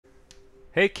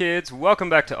Hey kids, welcome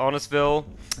back to Honestville.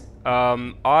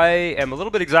 I am a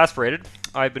little bit exasperated.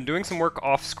 I've been doing some work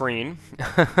off screen,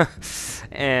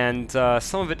 and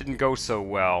some of it didn't go so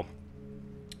well.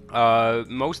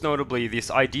 Most notably, this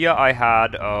idea I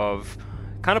had of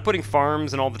kind of putting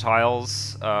farms in all the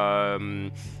tiles,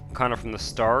 kind of from the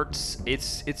start,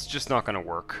 it's just not going to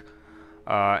work.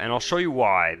 And I'll show you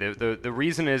why. The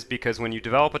reason is because when you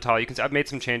develop a tile, you can see I've made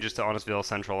some changes to Honestville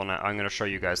Central, and I'm going to show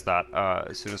you guys that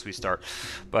as soon as we start.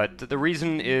 But the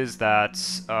reason is that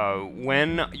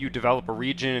when you develop a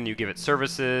region and you give it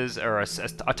services, or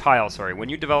a tile, sorry, when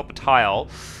you develop a tile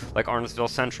like Honestville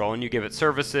Central and you give it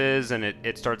services and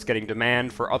it starts getting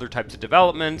demand for other types of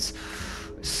developments,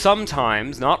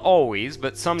 sometimes, not always,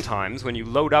 but sometimes when you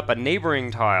load up a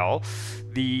neighboring tile,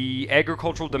 the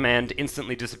agricultural demand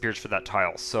instantly disappears for that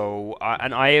tile. So,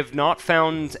 and I have not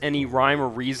found any rhyme or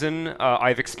reason.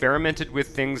 I've experimented with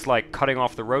things like cutting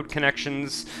off the road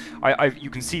connections. You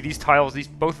can see these tiles,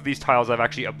 both of these tiles I've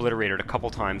actually obliterated a couple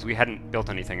times. We hadn't built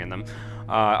anything in them.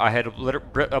 I had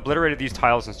obliterated these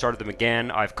tiles and started them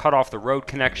again. I've cut off the road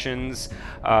connections,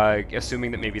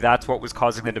 assuming that maybe that's what was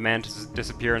causing the demand to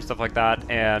disappear and stuff like that.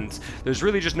 And there's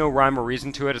really just no rhyme or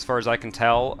reason to it as far as I can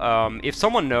tell. If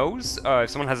someone knows, if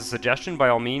someone has a suggestion, by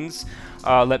all means,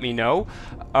 let me know.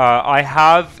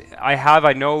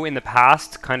 I know in the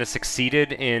past kind of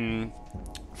succeeded in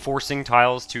forcing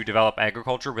tiles to develop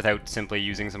agriculture without simply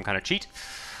using some kind of cheat.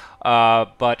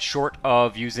 But short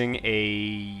of using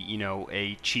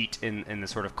a cheat in the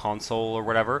sort of console or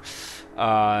whatever,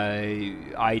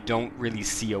 I don't really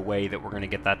see a way that we're going to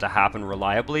get that to happen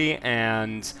reliably.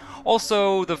 And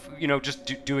also,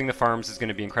 just doing the farms is going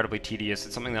to be incredibly tedious.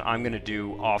 It's something that I'm going to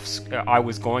do I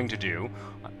was going to do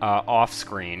off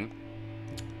screen,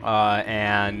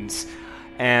 and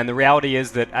the reality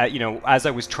is that, as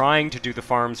I was trying to do the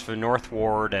farms for North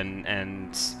Ward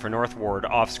and for North Ward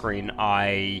off screen,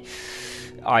 I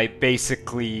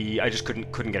just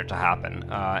couldn't get it to happen,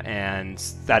 and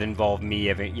that involved me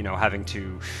having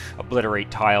to obliterate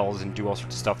tiles and do all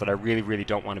sorts of stuff that I really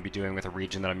don't want to be doing with a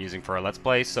region that I'm using for a Let's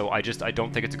Play. So I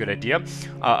don't think it's a good idea.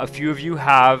 A few of you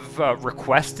have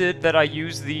requested that I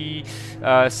use the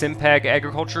Simpeg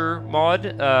agriculture mod,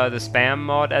 the spam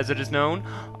mod as it is known.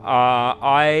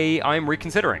 I'm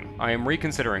reconsidering. I'm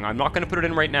not going to put it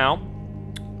in right now,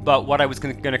 but what I was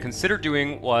going to consider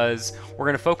doing was we're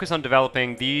going to focus on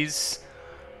developing these,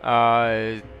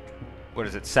 7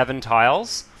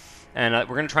 tiles, and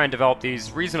we're going to try and develop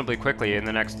these reasonably quickly in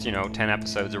the next, 10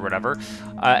 episodes or whatever.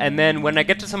 And then when I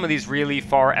get to some of these really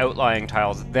far outlying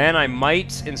tiles, then I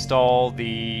might install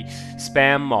the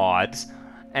spam mods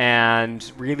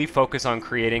and really focus on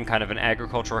creating kind of an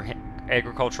agricultural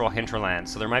hinterland.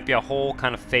 So there might be a whole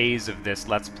kind of phase of this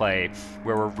Let's Play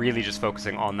where we're really just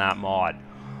focusing on that mod.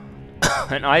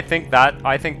 And I think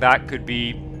that could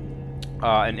be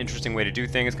an interesting way to do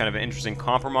things, kind of an interesting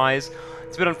compromise.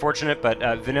 It's a bit unfortunate, but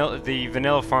the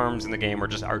vanilla farms in the game are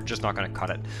just not going to cut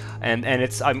it. And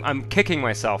I'm kicking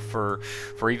myself for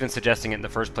even suggesting it in the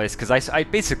first place, because I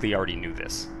basically already knew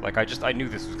this. Like I knew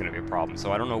this was going to be a problem.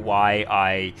 So I don't know why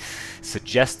I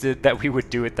suggested that we would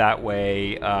do it that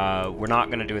way. We're not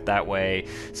going to do it that way.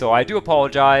 So I do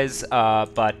apologize,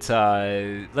 but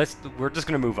we're just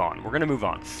going to move on. We're going to move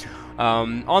on.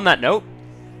 On that note,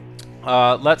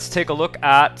 let's take a look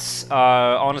at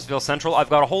Honestville Central. I've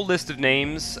got a whole list of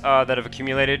names that have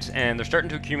accumulated, and they're starting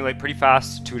to accumulate pretty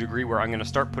fast to a degree where I'm going to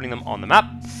start putting them on the map.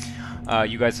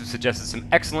 You guys have suggested some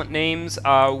excellent names.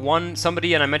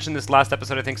 Somebody, and I mentioned this last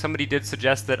episode, I think somebody did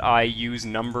suggest that I use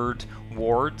numbered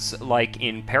wards like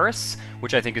in Paris,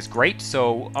 which I think is great.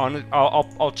 So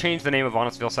I'll change the name of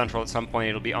Honestville Central at some point.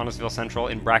 It'll be Honestville Central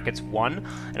in brackets 1,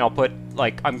 and I'll put,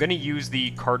 I'm going to use the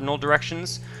cardinal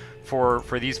directions for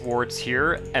these wards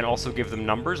here and also give them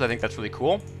numbers. I think that's really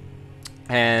cool.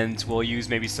 And we'll use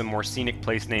maybe some more scenic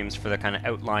place names for the kind of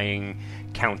outlying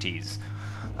counties.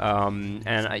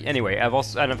 Anyway,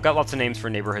 I've got lots of names for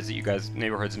neighborhoods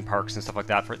and parks and stuff like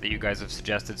that that you guys have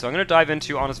suggested. So I'm going to dive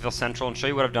into Honestville Central and show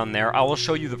you what I've done there. I will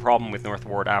show you the problem with North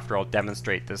Ward after I'll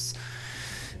demonstrate this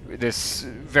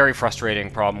very frustrating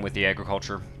problem with the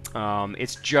agriculture.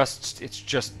 It's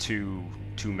just too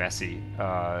messy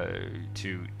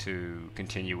to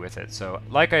continue with it. So,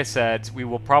 like I said, we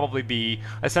will probably be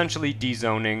essentially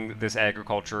dezoning this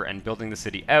agriculture and building the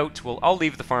city out. I'll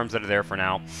leave the farms that are there for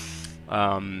now.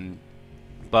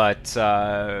 But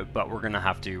we're gonna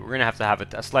have to have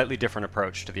a slightly different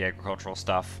approach to the agricultural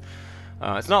stuff.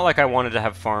 It's not like I wanted to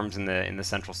have farms in the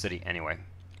central city anyway.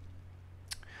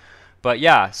 But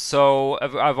yeah, so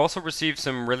I've also received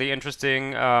some really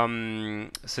interesting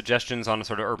suggestions on a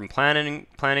sort of urban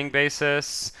planning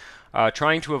basis.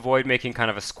 trying to avoid making kind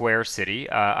of a square city,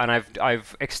 and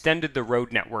I've extended the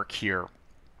road network here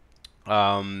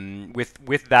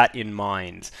with that in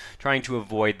mind, trying to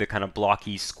avoid the kind of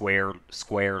blocky square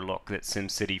look that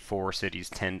SimCity 4 cities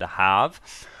tend to have,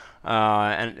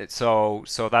 and so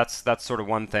that's sort of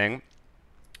one thing.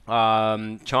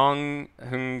 Chong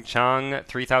Hung Chang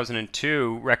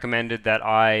 3002 recommended that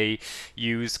I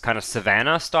use kind of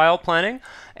Savannah style planning,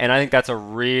 and I think that's a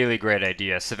really great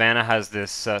idea. Savannah has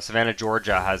this Savannah,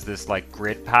 Georgia has this like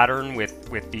grid pattern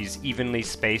with these evenly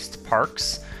spaced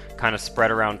parks kind of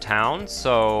spread around town.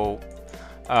 So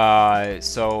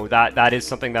that is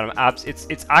something that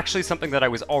it's actually something that I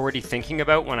was already thinking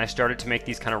about when I started to make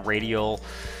these kind of radial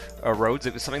roads.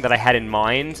 It was something that I had in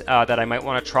mind that I might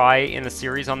want to try in a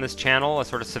series on this channel, a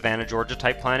sort of Savannah, Georgia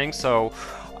type planning. So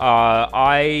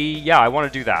I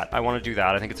want to do that.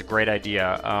 I think it's a great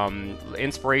idea.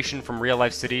 Inspiration from real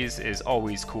life cities is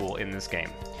always cool in this game.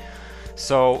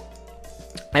 So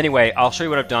anyway, I'll show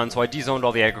you what I've done. So I dezoned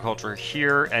all the agriculture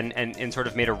here and sort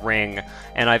of made a ring,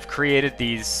 and I've created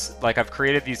these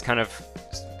kind of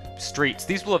streets.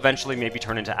 These will eventually maybe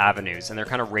turn into avenues, and they're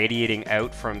kind of radiating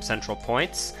out from central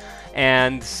points,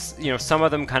 and some of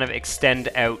them kind of extend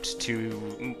out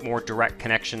to more direct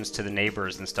connections to the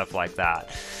neighbors and stuff like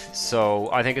that. So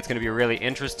I think it's going to be really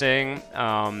interesting.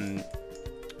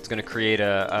 It's going to create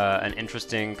an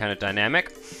interesting kind of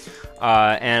dynamic,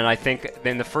 and I think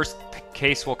in the first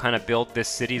case we'll kind of build this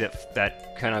city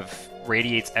that kind of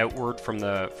radiates outward from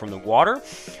the water.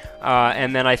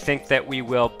 And then I think that we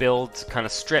will build kind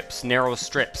of strips, narrow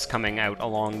strips coming out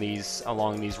along these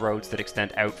roads that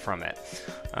extend out from it.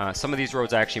 Some of these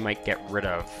roads I actually might get rid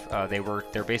of.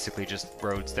 They're basically just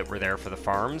roads that were there for the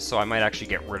farms, so I might actually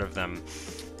get rid of them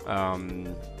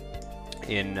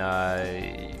in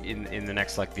the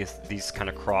next, like these kind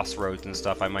of crossroads and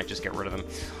stuff. I might just get rid of them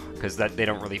because they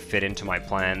don't really fit into my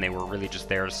plan. They were really just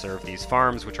there to serve these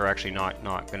farms, which are actually not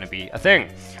going to be a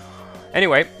thing.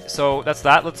 Anyway, so that's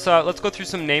that. Let's go through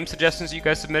some name suggestions you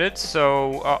guys submitted.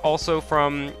 So also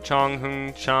from Chong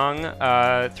Hung Chang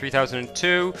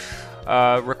 3002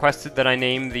 requested that I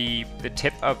name the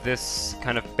tip of this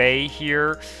kind of bay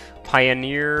here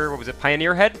Pioneer. What was it?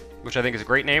 Pioneer Head, which I think is a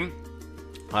great name.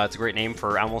 It's a great name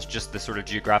for almost just this sort of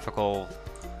geographical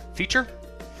feature.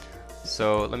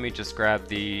 So let me just grab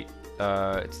the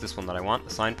it's this one that I want,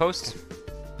 the signpost.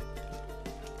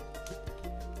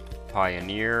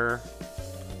 Pioneer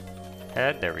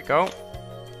Head, there we go.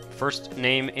 First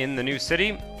name in the new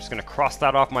city. Just gonna cross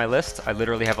that off my list. I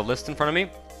literally have a list in front of me.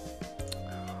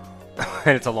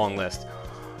 And it's a long list.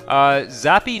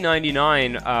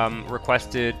 Zappy99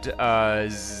 requested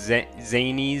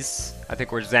Zany's, I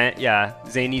think we're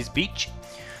Zany's Beach.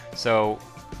 So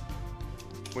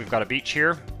we've got a beach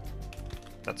here.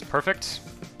 That's perfect.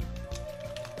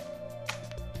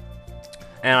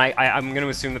 And I'm going to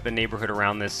assume that the neighborhood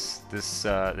around this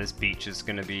beach is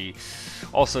going to be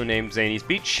also named Zany's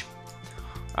Beach.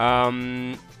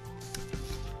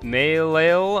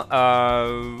 Mailale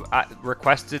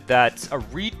requested that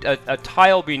a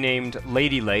tile be named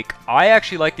Lady Lake. I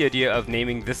actually like the idea of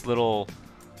naming this little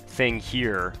thing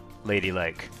here Lady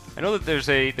Lake. I know that there's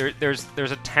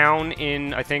a town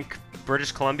in, I think,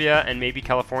 British Columbia and maybe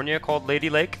California called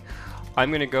Lady Lake. I'm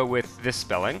going to go with this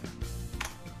spelling.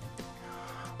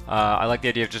 I like the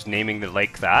idea of just naming the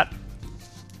lake that.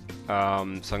 So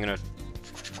I'm going to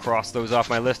cross those off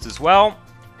my list as well.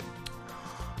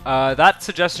 That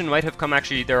suggestion might have come,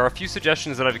 actually, there are a few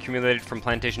suggestions that I've accumulated from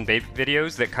Plantation Bay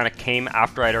videos that kind of came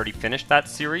after I'd already finished that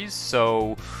series.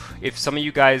 So if some of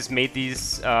you guys made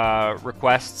these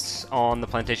requests on the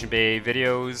Plantation Bay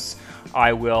videos,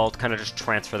 I will kind of just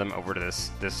transfer them over to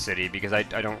this city, because I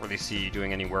don't really see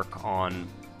doing any work on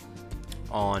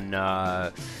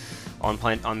the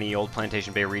old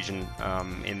Plantation Bay region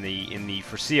in the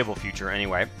foreseeable future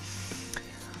anyway.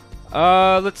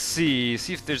 Let's see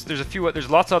if there's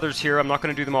lots of others here. I'm not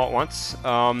going to do them all at once.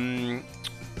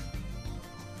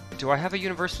 Do I have a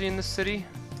university in this city?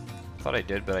 I thought I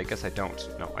did, but I guess I don't.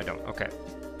 No, I don't. Okay.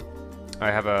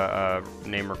 I have a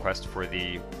name request for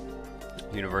the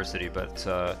university, but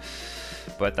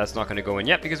that's not going to go in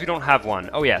yet because we don't have one.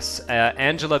 Oh yes,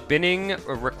 Angela Binning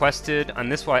requested, and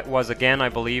this was again, I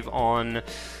believe, on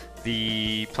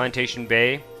the Plantation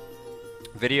Bay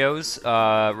videos,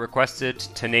 requested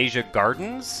Tanasia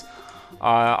Gardens,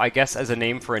 I guess as a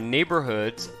name for a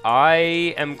neighborhood.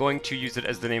 I am going to use it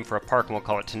as the name for a park, and we'll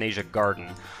call it Tanasia Garden.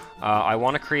 I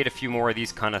want to create a few more of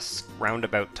these kind of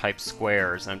roundabout type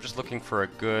squares, and I'm just looking for a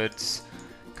good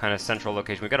kind of central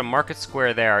location. We've got a market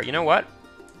square there. You know what?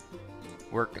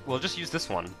 We'll just use this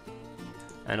one,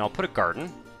 and I'll put a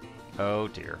garden. Oh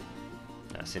dear.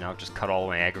 No. this. You know, I've just cut all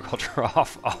my agriculture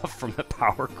off from the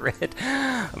power grid.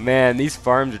 Man, these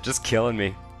farms are just killing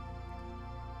me.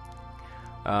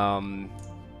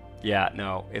 Yeah,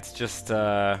 no, it's just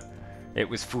it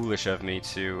was foolish of me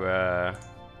to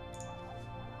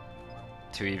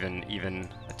even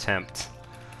attempt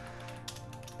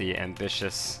the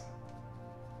ambitious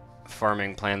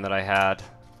farming plan that I had.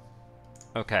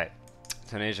 Okay,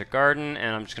 Tunasia Garden,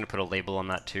 and I'm just going to put a label on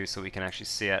that too so we can actually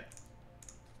see it.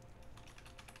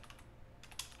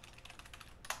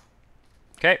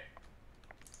 Okay.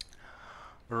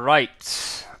 Right.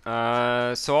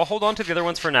 So I'll hold on to the other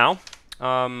ones for now.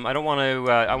 I don't want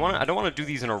to. I don't want to do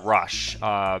these in a rush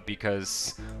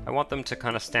because I want them to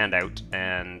kind of stand out,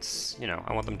 and you know,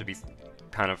 I want them to be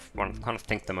kind of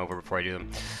think them over before I do them.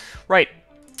 Right.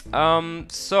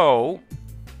 So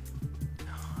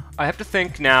I have to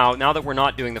think now that we're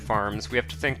not doing the farms, we have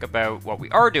to think about what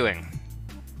we are doing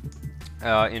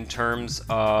in terms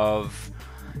of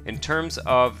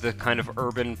the kind of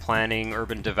urban planning,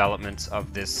 urban developments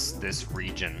of this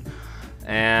region.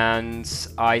 And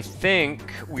I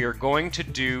think we are going to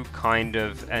do kind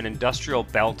of an industrial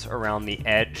belt around the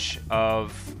edge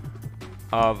of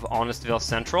Honestville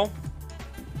Central.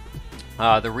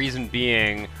 The reason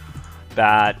being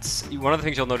that one of the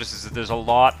things you'll notice is that there's a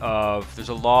lot of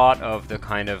the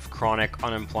kind of chronic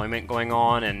unemployment going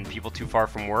on and people too far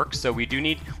from work. So we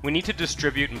need to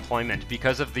distribute employment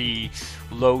because of the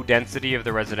low density of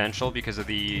the residential, because of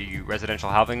the residential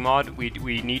halving mod.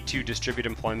 We need to distribute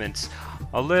employment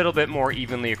a little bit more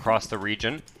evenly across the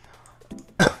region.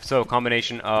 So a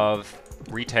combination of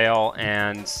retail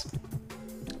and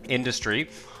industry.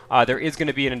 There is going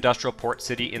to be an industrial port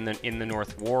city in the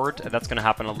North Ward. That's going to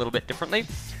happen a little bit differently.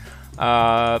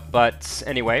 But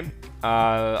anyway,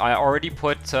 I already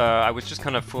put. I was just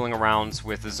kind of fooling around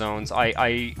with the zones.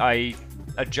 I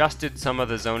adjusted some of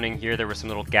the zoning here. There were some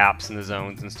little gaps in the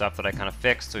zones and stuff that I kind of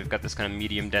fixed. So we've got this kind of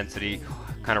medium density,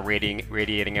 kind of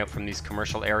radiating out from these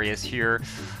commercial areas here.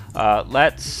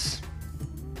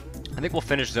 I think we'll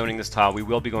finish zoning this tile. We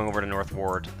will be going over to North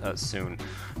Ward soon.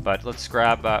 But let's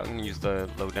grab, I'm going to use the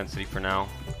low density for now.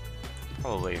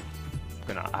 Probably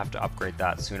going to have to upgrade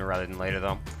that sooner rather than later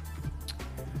though.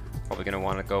 Probably going to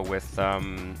want to go with, yeah,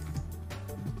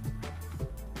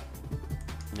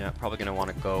 probably going to want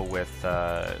to go with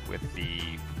the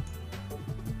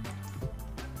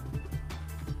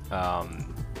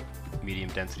medium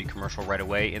density commercial right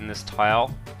away in this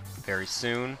tile very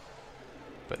soon.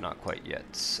 But not quite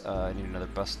yet. I need another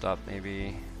bus stop,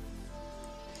 maybe.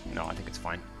 No, I think it's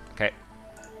fine. Okay.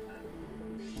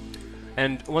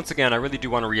 And once again, I really do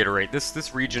want to reiterate,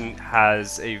 this region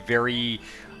has a very,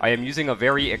 I am using a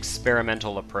very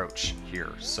experimental approach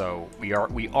here. So we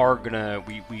are gonna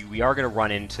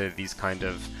run into these kind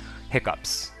of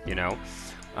hiccups, you know,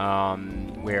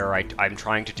 where I'm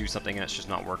trying to do something and it's just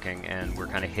not working, and we're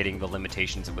kind of hitting the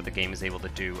limitations of what the game is able to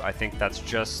do. I think that's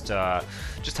just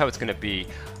how it's going to be.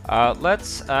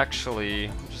 Let's actually,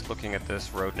 I'm just looking at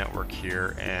this road network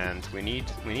here, and we need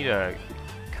a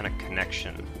kind of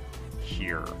connection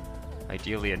here,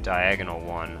 ideally a diagonal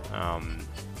one.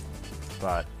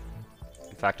 But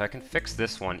in fact, I can fix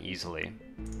this one easily.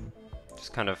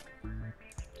 Just kind of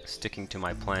sticking to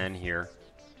my plan here.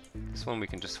 This one we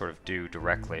can just sort of do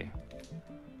directly.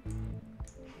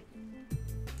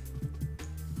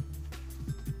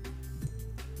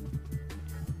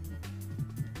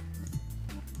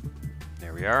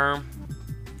 There we are.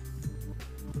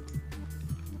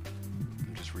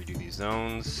 Just redo these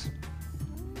zones.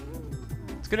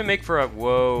 It's gonna make for a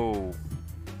whoa.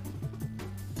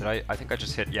 I think I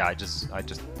just hit, yeah, I just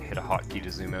hit a hotkey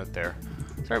to zoom out there.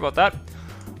 Sorry about that.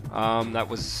 That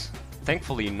was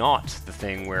thankfully not the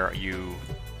thing where you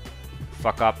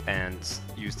fuck up and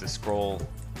use the scroll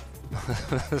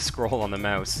scroll on the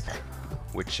mouse,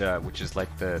 which is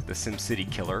like the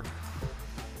SimCity killer.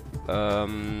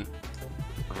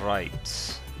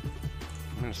 Right.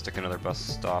 I'm gonna stick another bus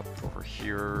stop over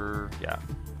here. Yeah.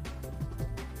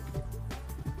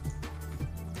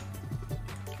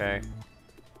 Okay.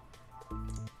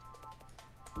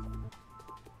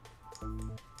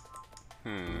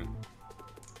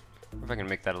 If I can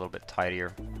make that a little bit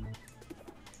tidier.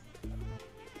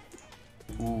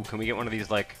 Ooh, can we get one of these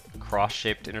like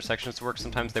cross-shaped intersections to work?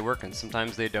 Sometimes they work and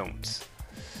sometimes they don't.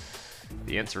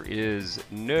 The answer is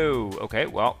no. Okay,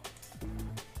 well,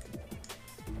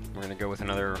 we're gonna go with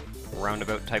another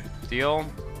roundabout type deal.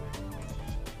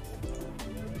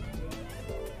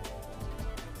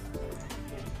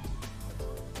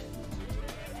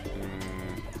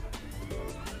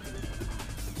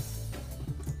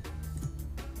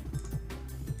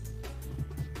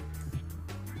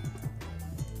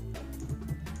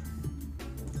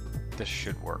 this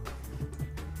should work.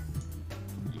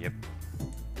 Yep.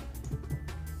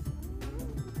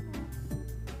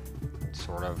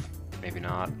 Sort of. Maybe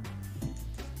not.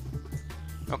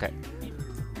 Okay.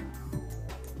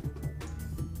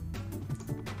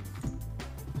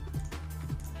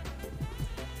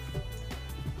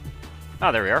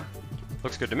 Ah, there we are.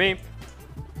 Looks good to me.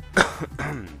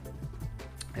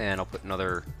 And I'll put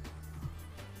another...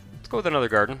 Let's go with another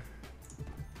garden.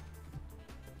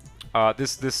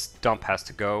 This dump has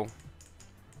to go.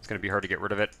 It's going to be hard to get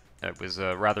rid of it. It was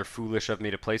rather foolish of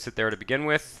me to place it there to begin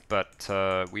with, but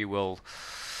we will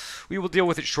deal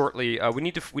with it shortly. We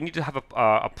need to have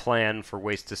a plan for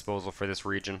waste disposal for this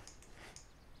region.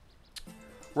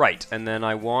 Right, and then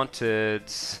I wanted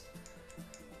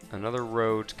another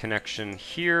road connection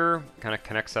here. Kind of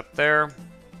connects up there.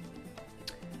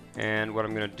 And what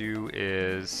I'm going to do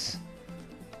is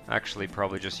actually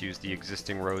probably just use the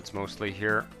existing roads mostly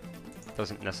here.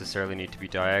 Doesn't necessarily need to be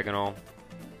diagonal.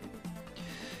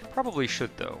 Probably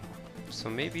should though. So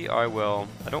maybe I will...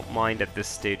 I don't mind at this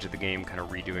stage of the game kind of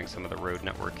redoing some of the road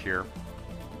network here.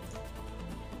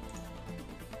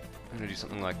 I'm going to do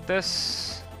something like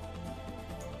this.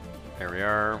 There we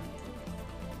are.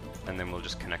 And then we'll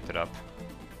just connect it up.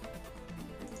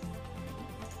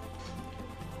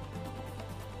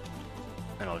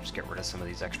 And I'll just get rid of some of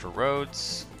these extra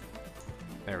roads.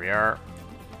 There we are.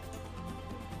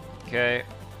 Okay.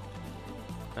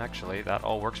 Actually, that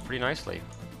all works pretty nicely.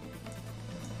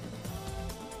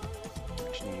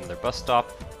 Just need another bus stop.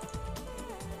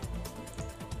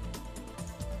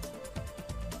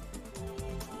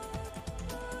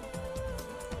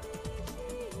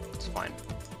 It's fine.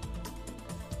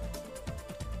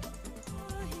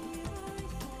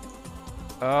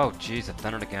 Oh, jeez, I've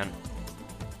done it again.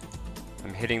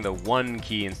 I'm hitting the 1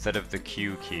 key instead of the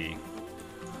Q key.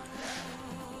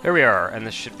 There we are, and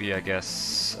this should be, I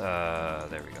guess,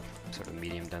 there we go, sort of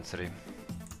medium density.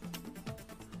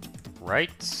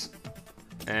 Right,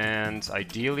 and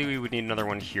ideally we would need another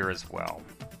one here as well.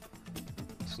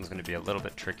 This one's going to be a little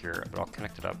bit trickier, but I'll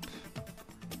connect it up.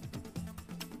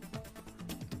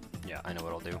 Yeah, I know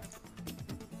what I'll do.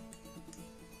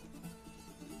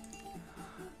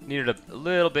 Needed a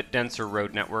little bit denser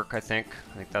road network, I think.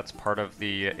 I think that's part of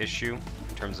the issue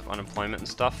in terms of unemployment and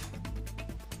stuff.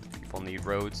 People need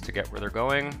roads to get where they're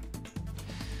going.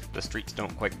 The streets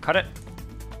don't quite cut it.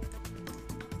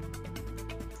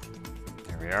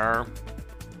 There we are.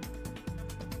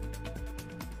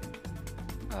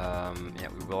 Yeah,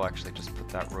 we will actually just put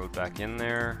that road back in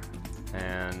there.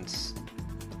 And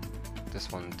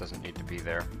this one doesn't need to be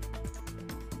there.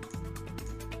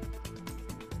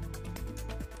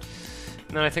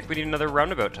 And then I think we need another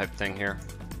roundabout type thing here.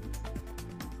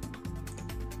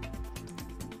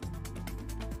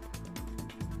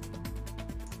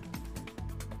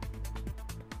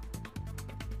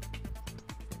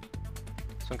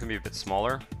 This one can be a bit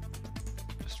smaller,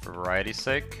 just for variety's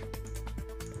sake.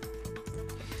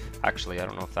 Actually, I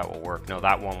don't know if that will work. No,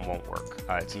 that one won't work.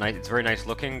 It's nice. It's very nice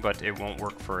looking, but it won't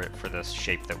work for this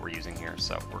shape that we're using here.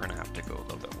 So we're gonna have to go a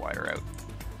little bit wider out.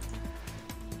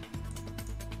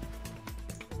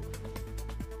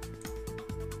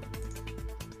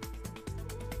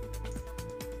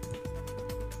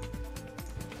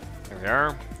 There we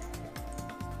are.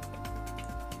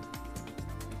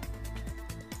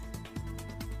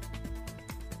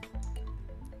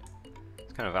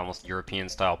 It's kind of almost European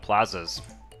style plazas.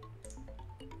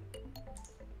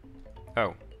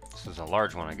 Oh, this is a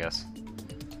large one, I guess.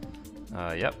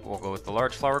 Yep, we'll go with the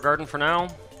large flower garden for now.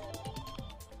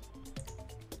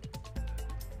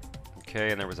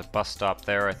 Okay, and there was a bus stop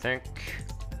there, I think.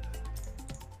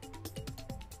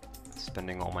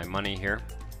 Spending all my money here.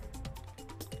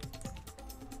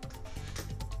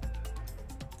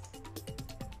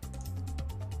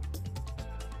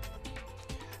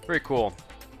 Very cool.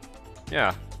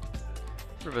 Yeah,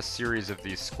 sort of a series of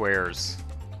these squares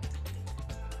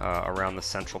around the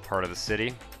central part of the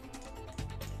city.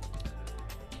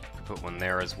 Could put one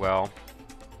there as well.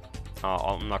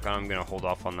 I'm gonna hold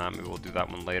off on that. Maybe we'll do that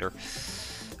one later.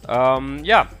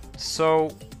 Yeah. So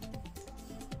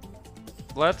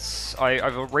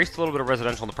I've erased a little bit of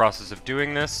residential in the process of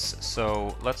doing this.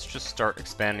 So let's just start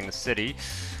expanding the city.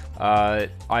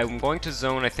 I'm going to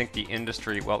zone, I think, the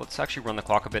industry. Well, let's actually run the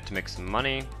clock a bit to make some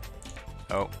money.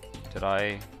 Oh, did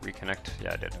I reconnect?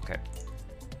 Yeah, I did. Okay.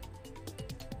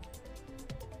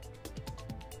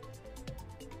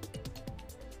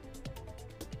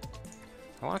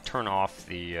 I want to turn off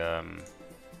the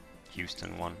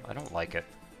Houston one. I don't like it.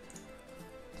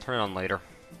 I'll turn it on later.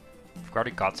 I've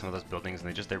already got some of those buildings, and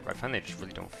I find they just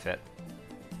really don't fit.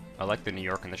 I like the New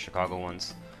York and the Chicago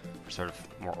ones. For for sort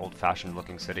of more old-fashioned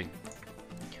looking city.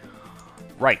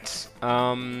 Right.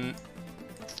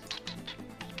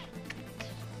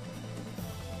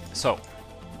 So,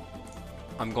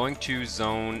 I'm going to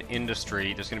zone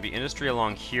industry. There's going to be industry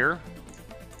along here.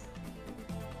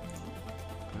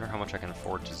 I wonder how much I can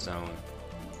afford to zone.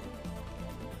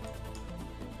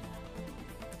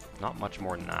 Not much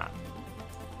more than that.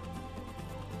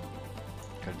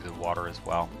 Gotta do the water as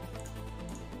well.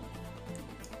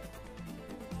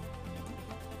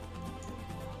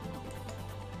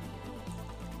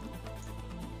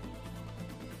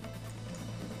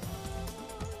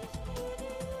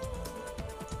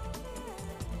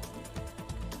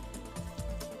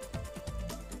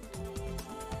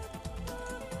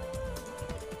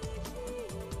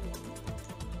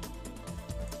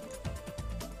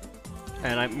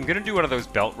 And I'm going to do one of those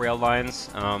belt rail lines.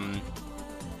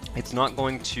 It's not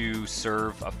going to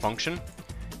serve a function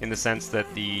in the sense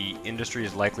that the industry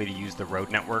is likely to use the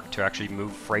road network to actually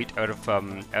move freight out of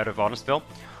Honestville.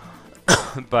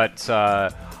 But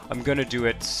I'm going to do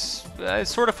it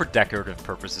sort of for decorative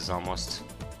purposes almost.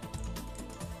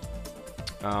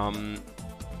 Just going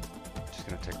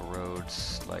to take a road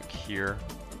like here.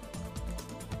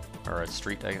 Or a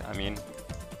street, I mean.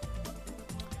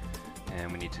 And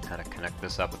we need to kind of connect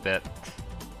this up a bit.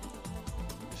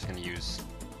 I'm just going to use,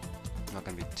 I'm not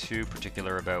going to be too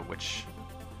particular about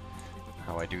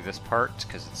how I do this part,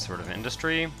 because it's sort of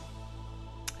industry.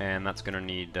 And that's going to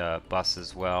need bus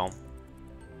as well.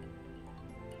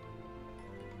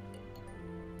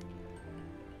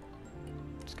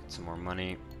 Let's get some more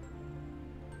money.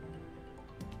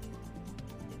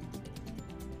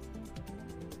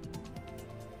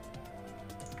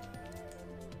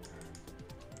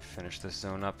 Finish this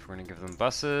zone up. We're going to give them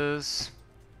buses.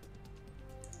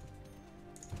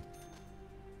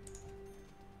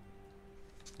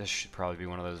 This should probably be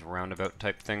one of those roundabout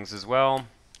type things as well.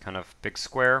 Kind of big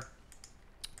square.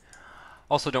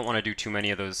 Also don't want to do too many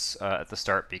of those at the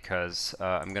start because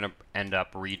I'm going to end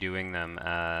up redoing them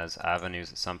as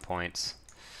avenues at some points.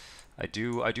 I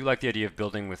do like the idea of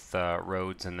building with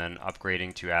roads and then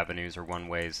upgrading to avenues or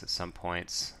one-ways at some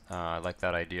points. I like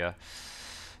that idea.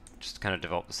 Just kind of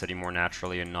develop the city more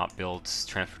naturally and not build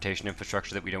transportation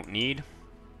infrastructure that we don't need.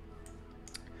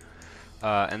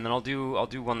 And then I'll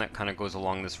do one that kind of goes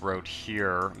along this road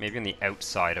here, maybe on the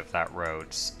outside of that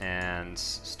road, and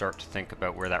start to think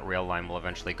about where that rail line will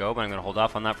eventually go, but I'm going to hold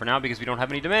off on that for now because we don't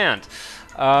have any demand.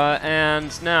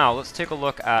 And now let's take a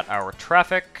look at our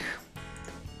traffic.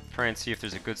 Try and see if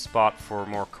there's a good spot for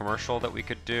more commercial that we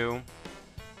could do.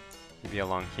 Maybe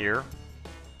along here.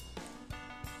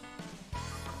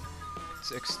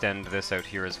 Let's extend this out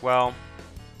here as well.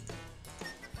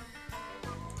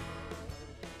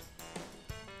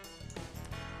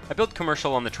 I built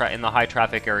commercial on the in the high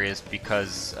traffic areas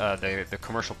because the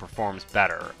commercial performs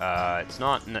better. It's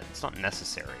not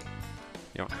necessary.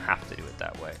 You don't have to do it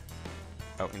that way.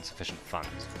 Oh, insufficient funds,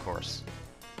 of course.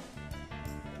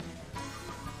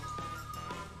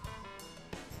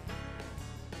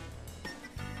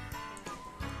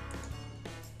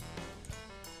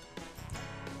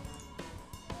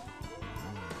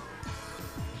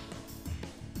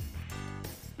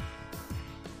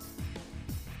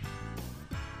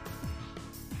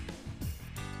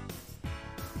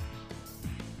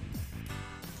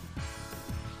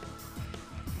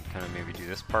 Kind of maybe do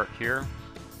this part here.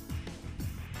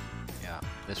 Yeah,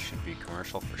 this should be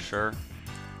commercial for sure.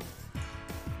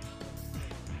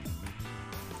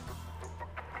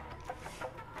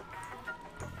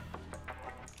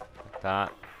 Like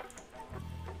that.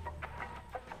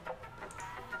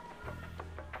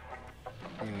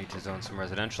 We need to zone some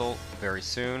residential very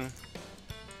soon.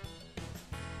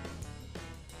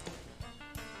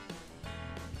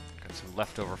 Got some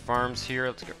leftover farms here.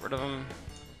 Let's get rid of them.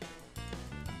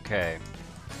 Okay.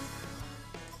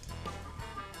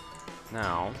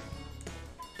 Now,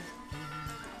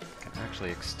 I can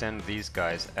actually extend these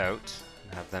guys out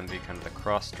and have them be kind of the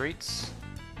cross streets.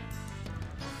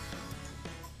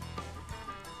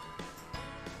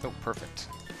 Oh, perfect.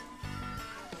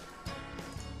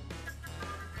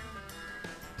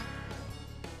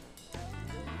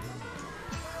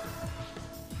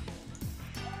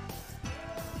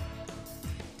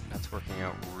 That's working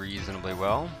out reasonably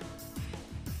well.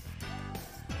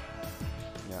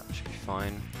 Yeah, should be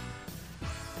fine.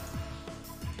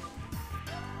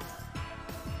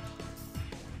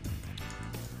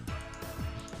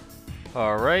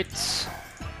 Alright.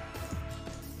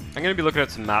 I'm going to be looking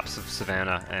at some maps of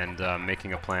Savannah and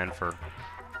making a plan for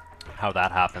how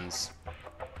that happens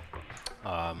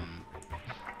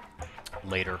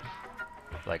later.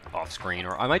 like off screen,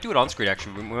 or I might do it on screen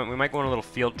actually. We might go on a little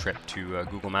field trip to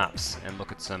Google Maps and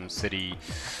look at some city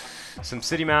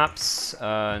maps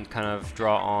and kind of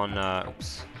draw on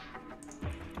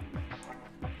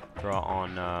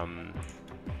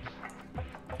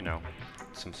you know,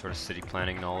 some sort of city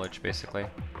planning knowledge basically.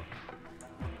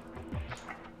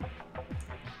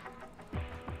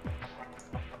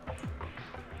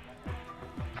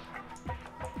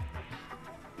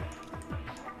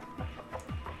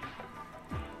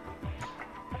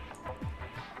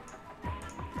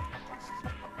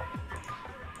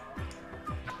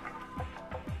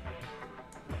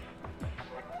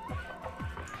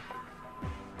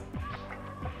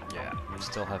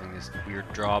 Still having these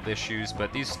weird job issues,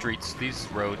 but these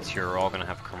roads here are all going to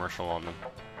have commercial on them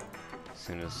as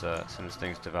soon as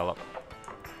things develop.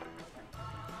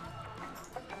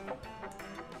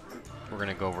 We're going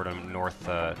to go over to North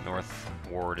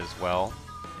Ward as well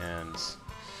and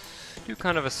do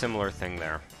kind of a similar thing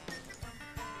there.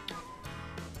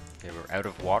 Okay, we're out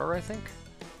of water, I think.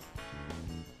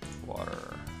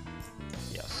 Water.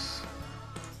 Yes.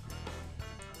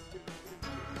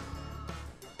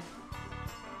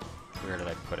 Where did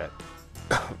I put it?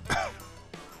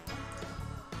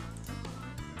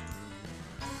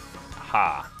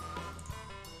 Ha!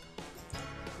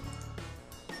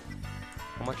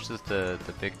 How much does the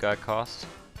big guy cost?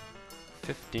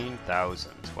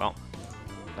 15,000. Well,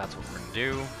 that's what we're gonna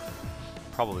do.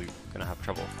 Probably gonna have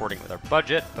trouble affording it with our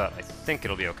budget, but I think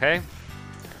it'll be okay.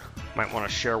 Might want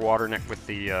to share water with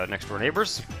the next door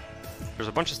neighbors. There's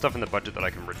a bunch of stuff in the budget that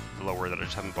I can lower that I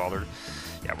just haven't bothered.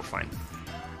 Yeah, we're fine.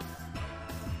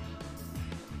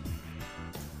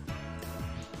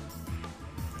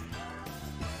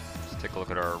 Take a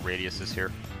look at our radiuses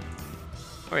here.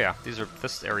 Oh yeah,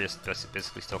 this area is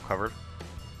basically still covered.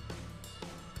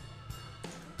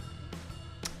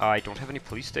 I don't have any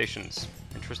police stations.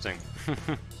 Interesting.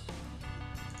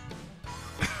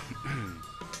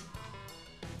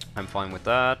 I'm fine with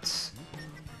that.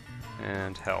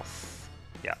 And health.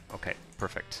 Yeah, okay,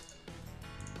 perfect.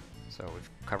 So we've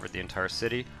covered the entire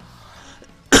city.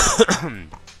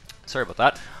 Sorry about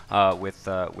that.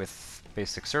 With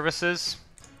basic services.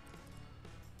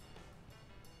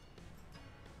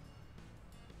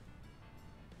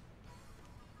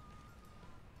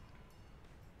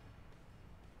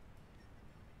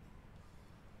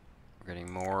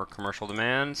 Getting more commercial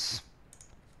demands.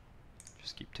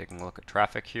 Just keep taking a look at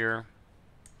traffic here.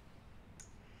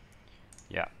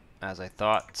 Yeah, as I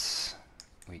thought,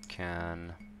 we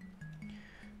can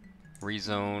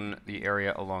rezone the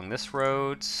area along this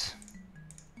road.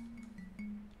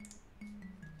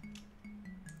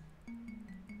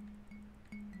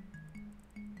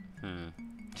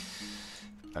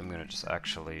 I'm gonna just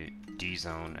actually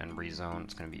dezone and rezone.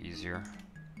 It's gonna be easier.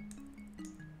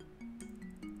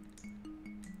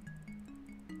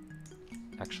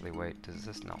 Actually, wait, does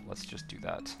this? No, let's just do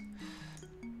that.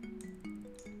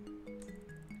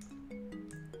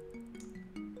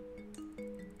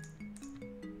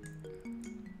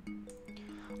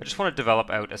 I just want to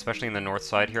develop out, especially in the north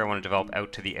side here, I want to develop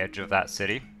out to the edge of that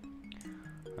city.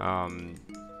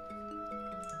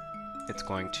 It's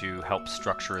going to help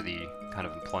structure the kind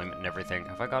of employment and everything.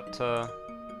 Have I got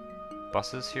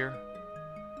buses here?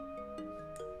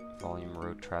 Volume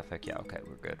road traffic, yeah, okay,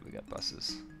 we're good, we got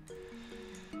buses.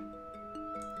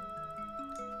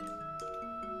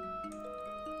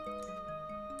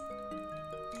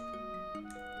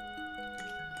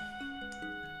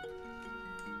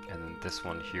 This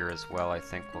one here as well, I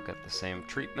think will get the same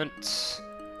treatment.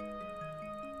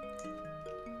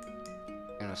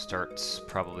 Gonna start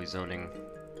probably zoning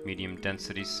medium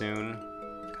density soon,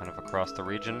 kind of across the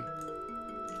region.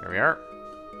 Here we are.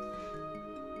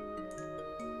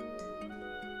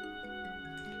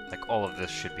 Like all of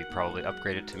this should be probably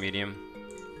upgraded to medium,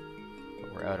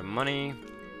 but we're out of money.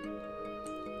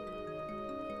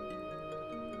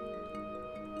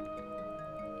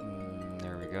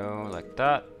 There we go, like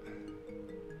that.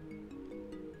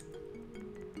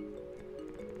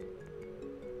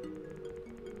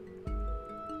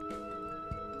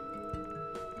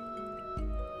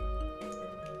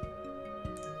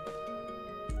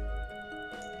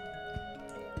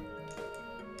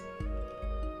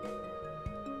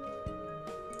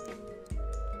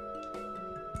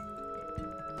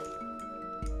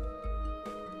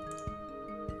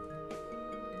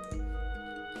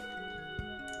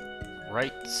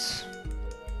 Right.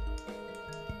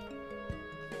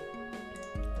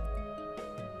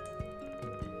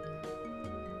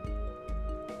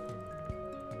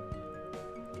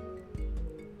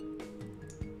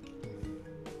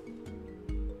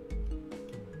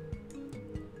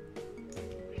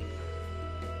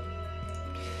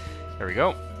 There we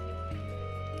go.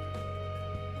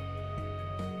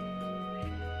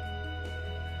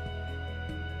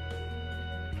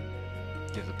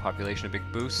 Give the population a big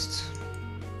boost.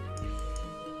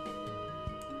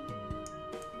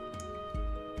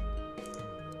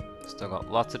 Still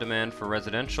got lots of demand for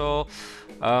residential.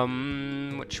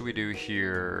 What should we do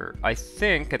here? I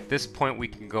think at this point we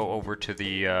can go over to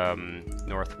the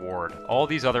North Ward. All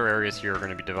these other areas here are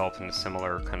going to be developed in a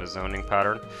similar kind of zoning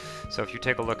pattern. So if you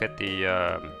take a look at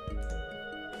the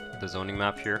zoning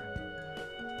map here,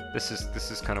 this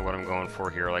is kind of what I'm going for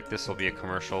here. Like, this will be a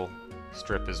commercial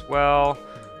strip as well,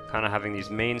 kind of having these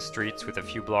main streets with a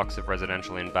few blocks of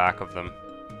residential in back of them.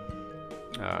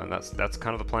 That's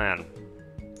kind of the plan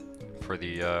for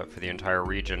the entire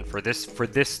region, for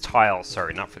this tile.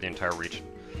 Sorry, not for the entire region.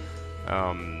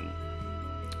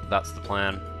 That's the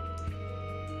plan.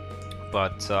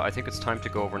 But I think it's time to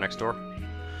go over next door,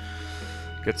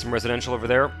 get some residential over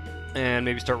there, and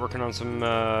maybe start working on some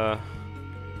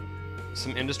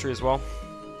industry as well.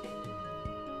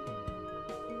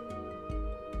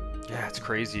 Yeah, it's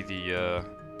crazy, the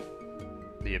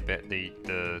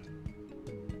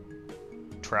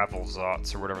travel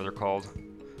zots or whatever they're called.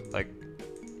 Like,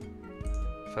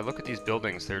 if I look at these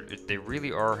buildings, they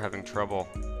really are having trouble.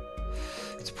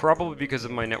 It's probably because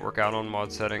of my network Addon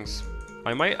Mod settings.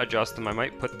 I might adjust them. I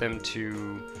might put them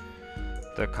to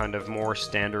the kind of more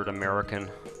standard American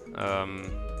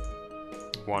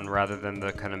one rather than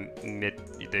the kind of mid,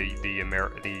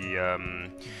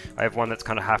 I have one that's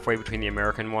kind of halfway between the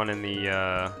American one and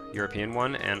the European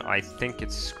one, and I think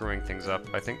it's screwing things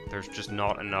up. I think there's just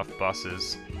not enough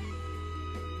buses.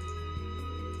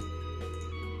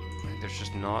 There's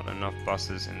just not enough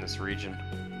buses in this region.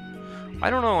 I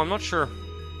don't know, I'm not sure.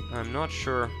 I'm not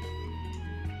sure.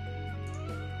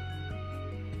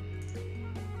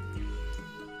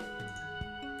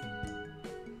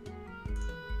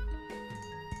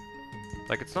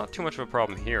 Like, it's not too much of a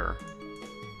problem here.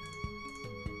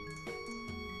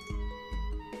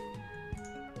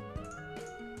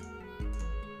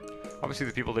 Obviously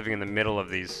the people living in the middle of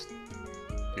these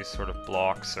sort of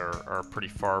blocks are pretty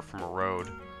far from a road.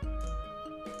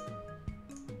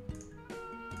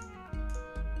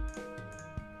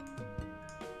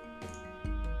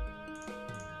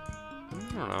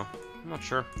 I don't know. I'm not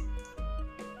sure.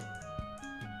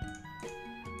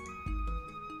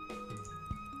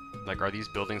 Like, are these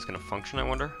buildings going to function, I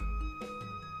wonder?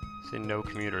 Say no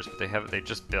commuters, but they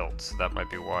just built, so that might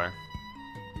be why.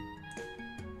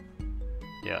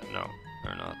 Yeah, no,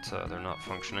 they're not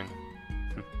functioning.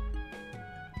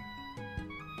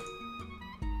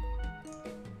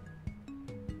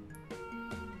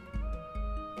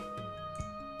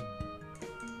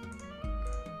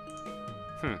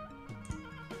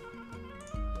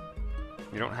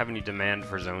 We don't have any demand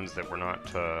for zones that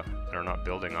that are not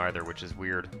building either, which is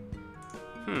weird.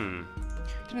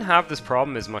 Didn't have this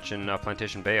problem as much in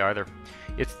Plantation Bay either.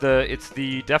 It's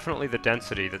definitely the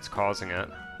density that's causing it,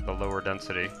 the lower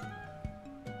density,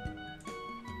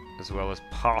 as well as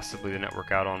possibly the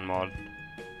network Addon Mod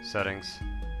settings.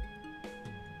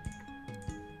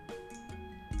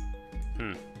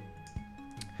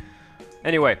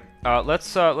 Anyway,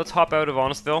 let's hop out of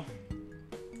Honestville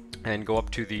and go up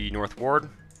to the North Ward.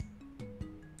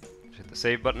 Hit the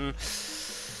save button.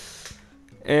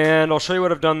 And I'll show you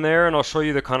what I've done there, and I'll show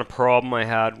you the kind of problem I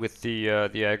had with the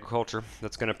agriculture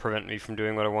that's going to prevent me from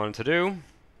doing what I wanted to do.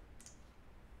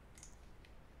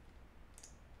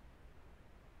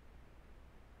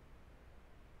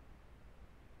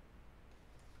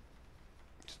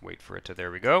 Just wait for it to, there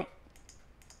we go.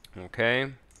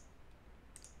 Okay.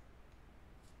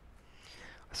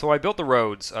 So I built the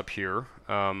roads up here.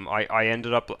 I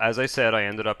ended up, as I said, I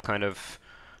ended up kind of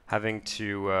having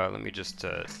to, let me just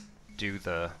do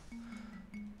the,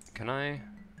 can I?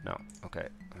 No, okay,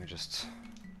 let me just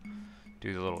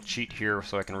do the little cheat here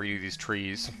so I can redo these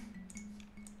trees.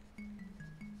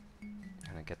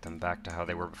 And I get them back to how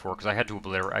they were before, because I had to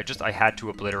obliterate, I had to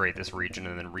obliterate this region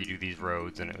and then redo these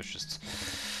roads, and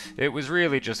it was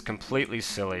really just completely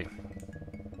silly.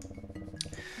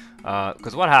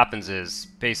 Because what happens is,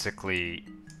 basically,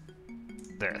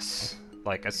 this.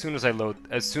 Like, as soon as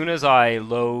I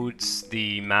load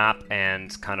the map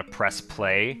and kind of press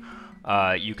play,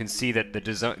 you can see that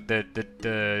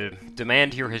the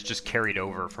demand here has just carried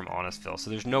over from Honestville.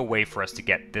 So there's no way for us to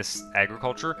get this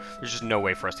agriculture. There's just no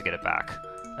way for us to get it back.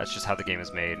 That's just how the game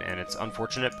is made, and it's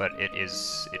unfortunate, but it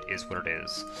is what it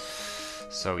is.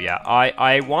 So yeah,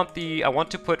 I want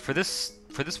to put for this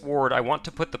ward, I want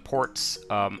to put the ports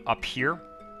up here.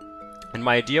 And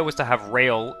my idea was to have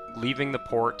rail leaving the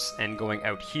ports and going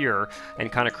out here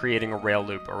and kind of creating a rail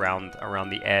loop around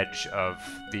the edge of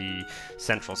the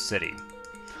central city.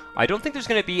 I don't think there's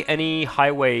going to be any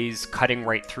highways cutting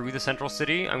right through the central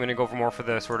city. I'm going to go for more for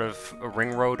the sort of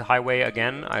ring road highway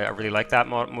again. I really like that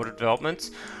mode of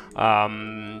development.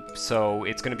 So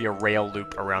it's going to be a rail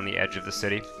loop around the edge of the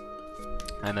city,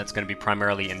 and that's going to be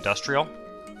primarily industrial.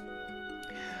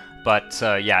 But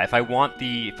yeah, if I want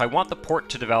the port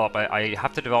to develop, I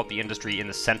have to develop the industry in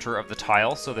the center of the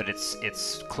tile so that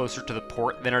it's closer to the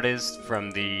port than it is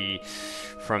from the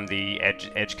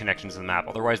edge connections of the map.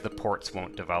 Otherwise, the ports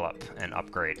won't develop and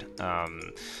upgrade.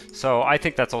 So I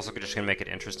think that's also just going to make it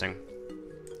interesting.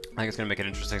 I think it's going to make it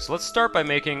interesting. So let's start by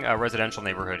making a residential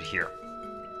neighborhood here.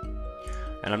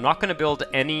 And I'm not going to build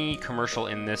any commercial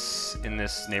in this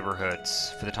neighborhood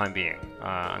for the time being.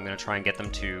 I'm going to try and get them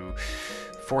to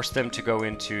force them to go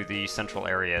into the central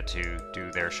area to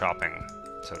do their shopping,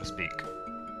 so to speak.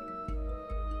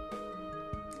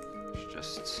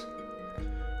 Just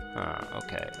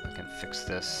okay, I can fix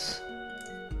this.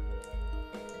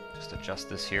 Just adjust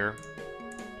this here.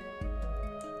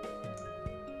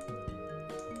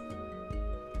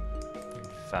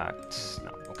 In fact,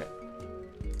 no, okay.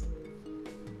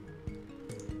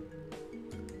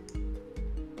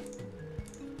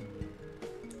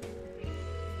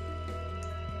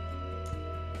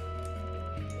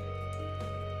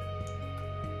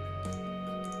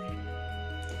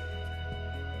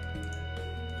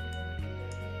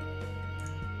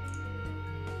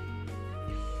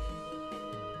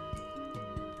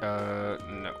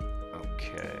 No.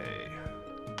 Okay.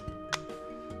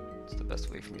 What's the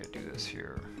best way for me to do this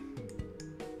here?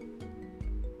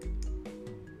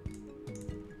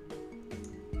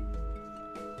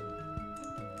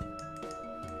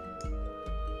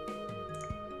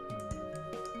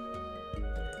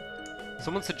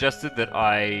 Someone suggested that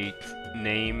I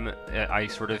name, I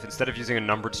sort of, instead of using a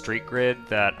numbered street grid,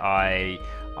 that I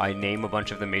name a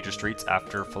bunch of the major streets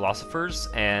after philosophers,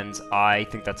 and I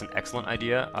think that's an excellent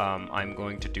idea. I'm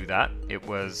going to do that. It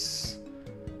was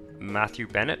Matthew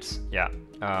Bennett, yeah,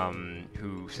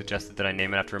 who suggested that I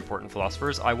name it after important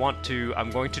philosophers. I'm going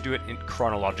to do it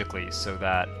chronologically so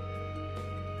that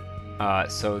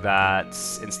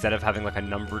instead of having like a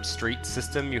numbered street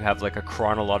system, you have like a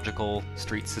chronological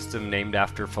street system named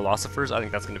after philosophers. I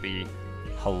think that's going to be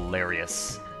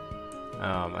hilarious.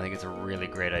 I think it's a really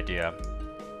great idea.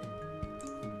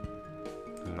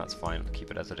 And that's fine,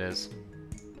 keep it as it is.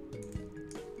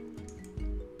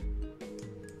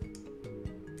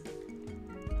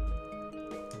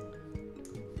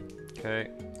 Okay.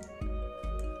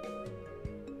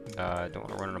 I don't want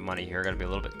to run out of money here, gotta be a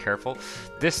little bit careful.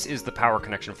 This is the power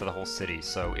connection for the whole city,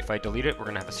 so if I delete it, we're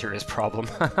gonna have a serious problem.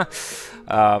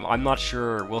 I'm not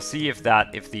sure, we'll see if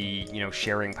the,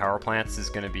 sharing power plants is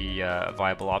gonna be a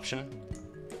viable option.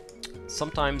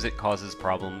 Sometimes it causes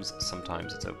problems,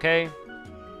 sometimes it's okay.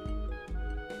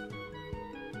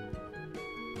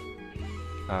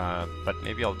 But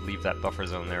maybe I'll leave that buffer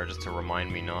zone there just to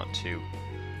remind me not to.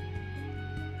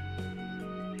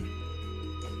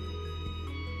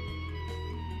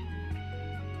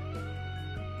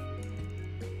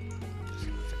 Just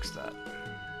gonna fix that.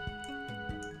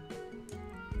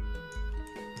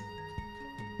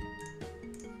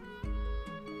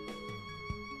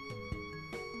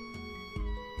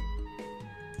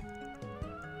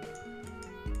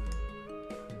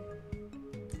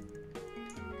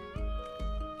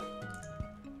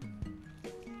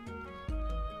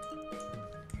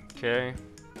 Okay.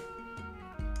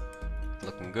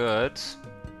 Looking good.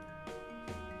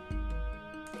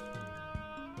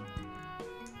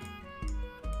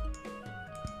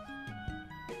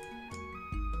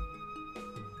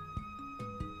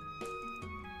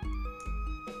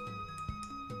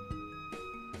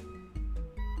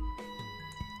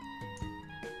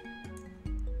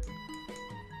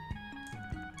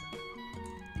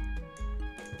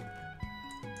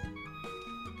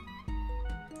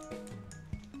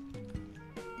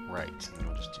 Right, and then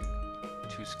I'll just do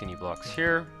 2 skinny blocks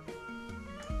here.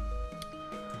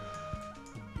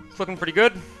 It's looking pretty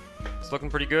good. It's looking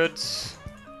pretty good.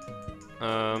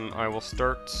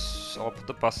 I'll put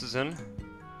the buses in,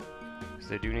 because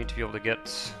they do need to be able to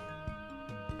get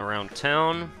around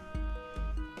town.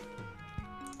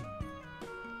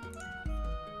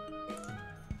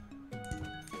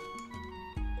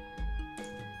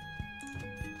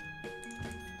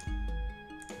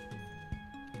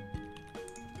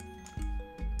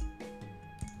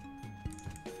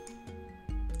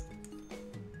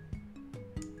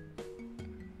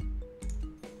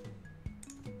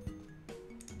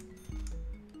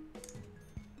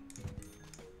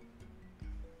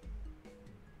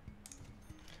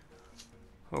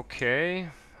 Okay.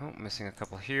 Oh, missing a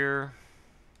couple here.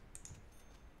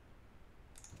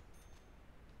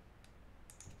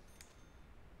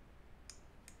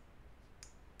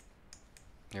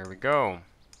 There we go.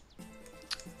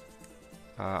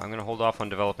 I'm going to hold off on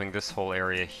developing this whole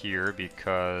area here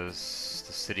because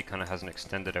the city kind of hasn't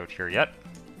extended out here yet.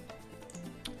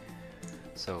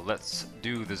 So let's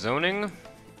do the zoning.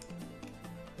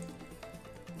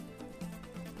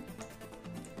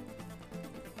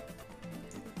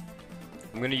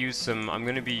 I'm going to use some, I'm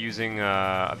going to be using,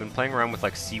 I've been playing around with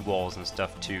like seawalls and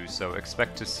stuff too, so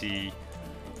expect to see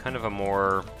kind of a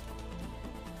more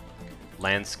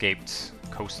landscaped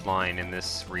coastline in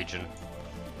this region.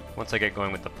 Once I get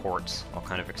going with the ports, I'll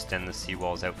kind of extend the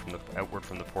seawalls out from the outward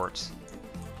from the ports.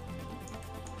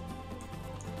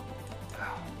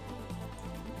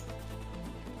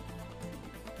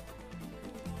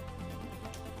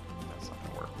 That's not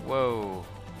gonna work. Whoa.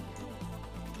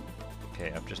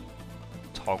 Okay, I've just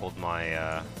toggled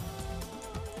my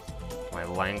my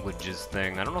languages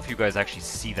thing. I don't know if you guys actually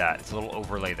see that. It's a little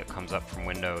overlay that comes up from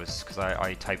Windows because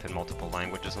I type in multiple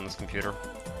languages on this computer.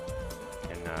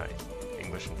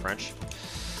 English and French,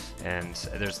 and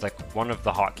there's like one of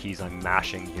the hotkeys I'm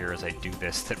mashing here as I do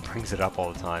this that brings it up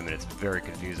all the time, and it's very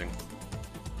confusing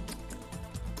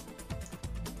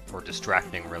or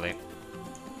distracting, really.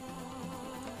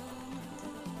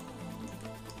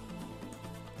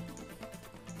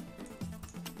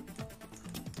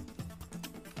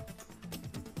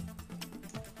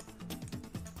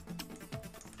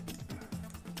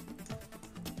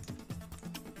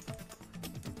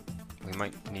 We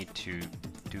might need to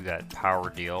do that power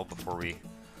deal before we... I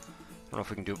don't know if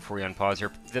we can do it before we unpause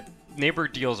here. The neighbor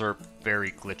deals are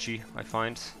very glitchy, I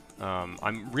find.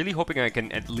 I'm really hoping I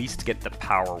can at least get the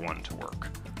power one to work.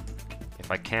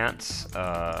 If I can't,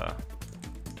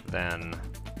 then...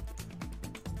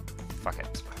 fuck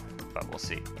it. But we'll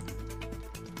see.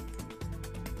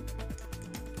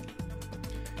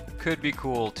 Could be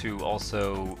cool to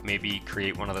also maybe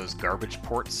create one of those garbage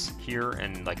ports here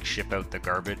and like ship out the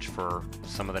garbage for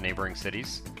some of the neighboring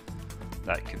cities.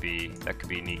 That could be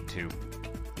neat to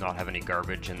not have any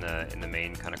garbage in the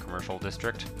main kind of commercial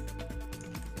district.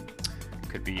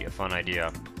 Could be a fun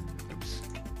idea. Oops.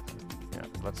 Yeah,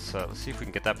 let's see if we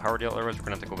can get that power deal. Otherwise, we're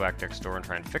gonna have to go back next door and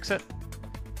try and fix it.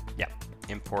 Yeah,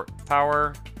 import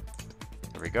power.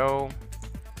 There we go.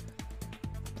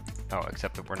 Oh,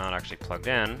 except that we're not actually plugged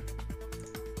in.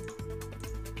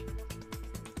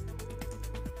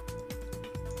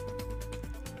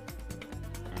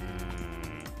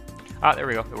 Ah, there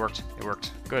we go. It worked. It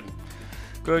worked. Good.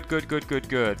 Good, good, good, good,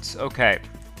 good. Okay.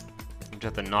 I just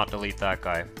have to not delete that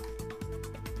guy.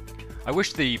 I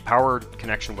wish the power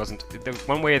connection wasn't...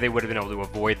 One way they would have been able to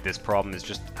avoid this problem is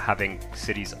just having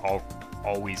cities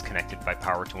always connected by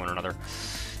power to one another.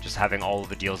 Just having all of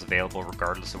the deals available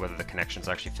regardless of whether the connection's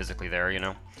actually physically there, you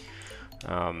know?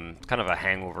 Kind of a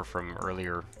hangover from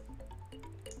earlier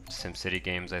SimCity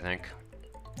games, I think.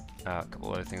 A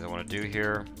couple other things I want to do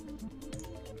here.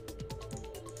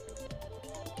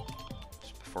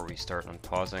 Just before we start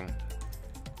unpausing.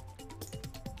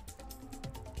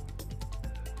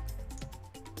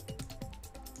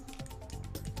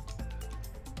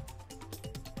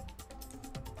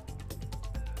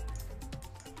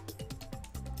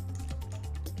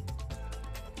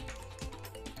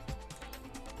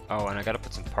 Oh, and I gotta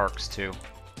put some parks too.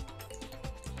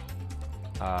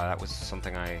 That was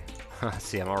something I...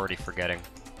 See, I'm already forgetting.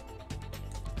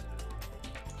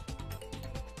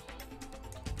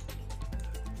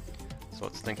 So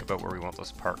let's think about where we want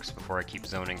those parks before I keep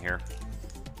zoning here.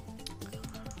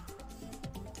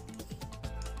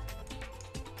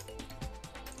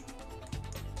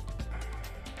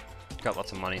 Got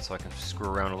lots of money so I can screw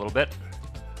around a little bit.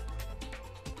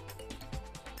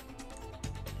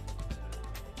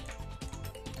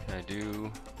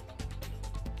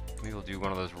 Maybe we'll do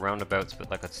one of those roundabouts, but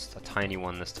like a tiny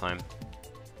one this time.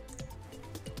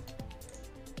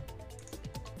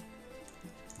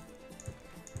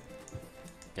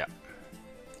 Yeah.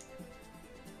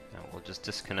 Now we'll just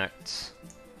disconnect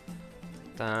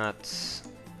that.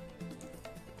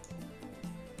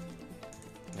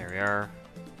 There we are.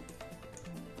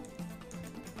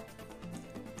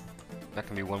 That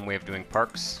can be one way of doing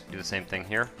parks. Do the same thing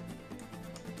here.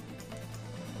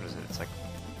 What is it? It's like,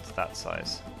 it's that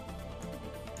size.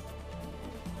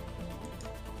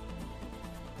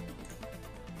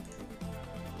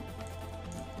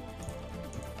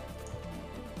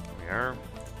 There we are.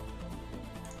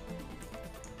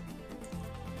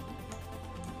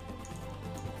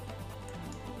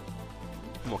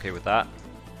 I'm okay with that.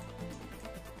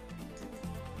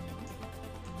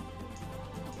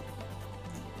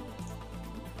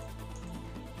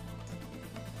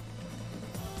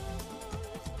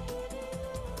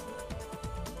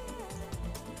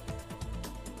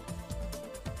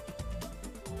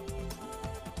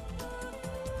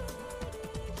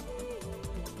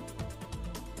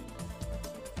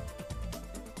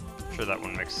 sure that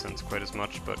one makes sense quite as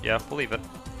much, but yeah, believe it.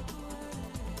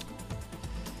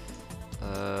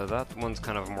 That one's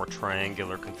kind of a more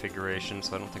triangular configuration,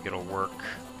 so I don't think it'll work.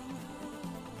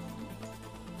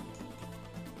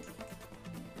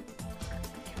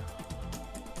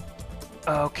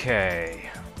 Okay,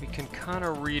 we can kind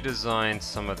of redesign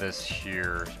some of this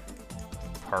here,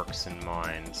 parks and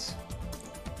mines.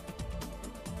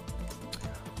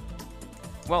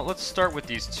 Well, let's start with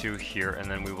these two here, and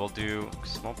then we will do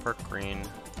small park green,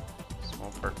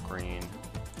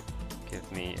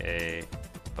 give me a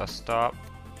bus stop.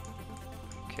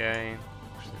 Okay,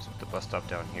 actually, let's put the bus stop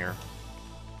down here.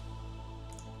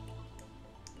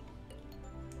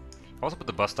 Also put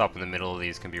the bus stop in the middle of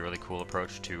these can be a really cool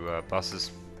approach to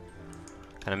buses.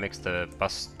 Kind of makes the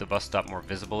bus stop more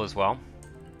visible as well.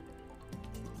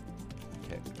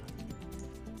 Okay.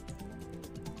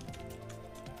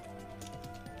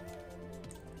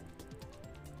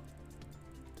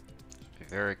 Be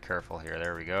very careful here.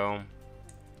 There we go.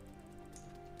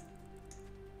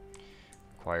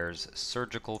 Requires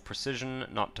surgical precision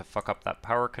not to fuck up that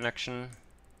power connection.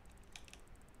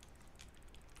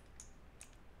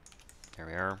 There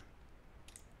we are.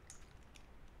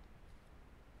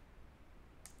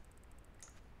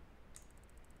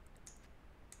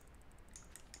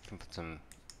 Can put some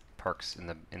parks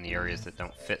in the areas that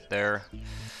don't fit there.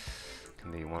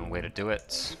 Can be one way to do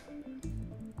it.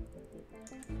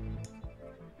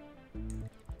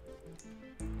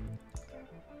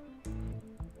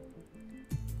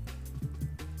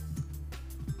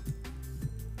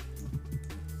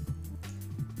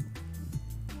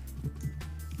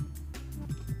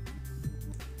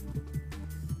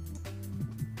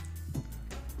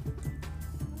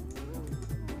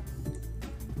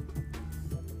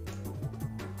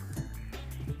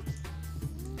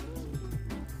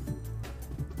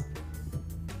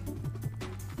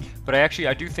 But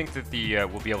I do think that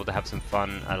we'll be able to have some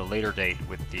fun at a later date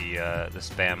with the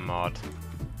spam mod.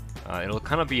 It'll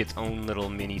kind of be its own little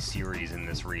mini series in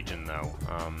this region, though.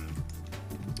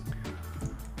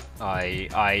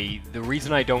 The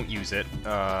reason I don't use it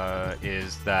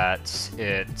is that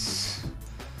it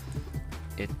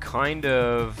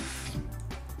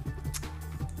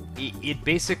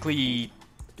basically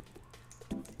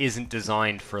isn't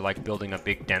designed for like building a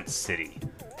big dense city.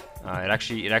 It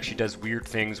actually does weird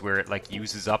things where it like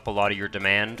uses up a lot of your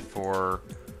demand for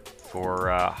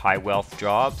high wealth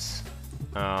jobs.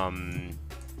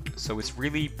 So it's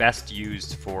really best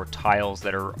used for tiles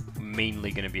that are mainly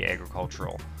going to be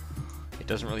agricultural. It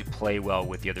doesn't really play well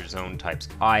with the other zone types,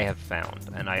 I have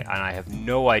found, and I have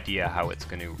no idea how it's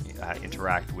going to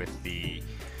interact with the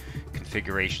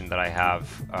configuration that I have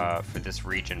for this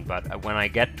region. But when we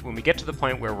get to the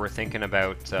point where we're thinking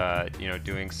about you know,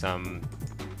 doing some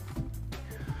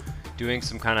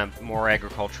kind of more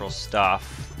agricultural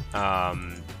stuff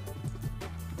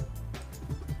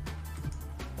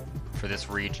for this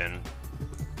region,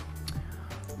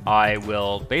 I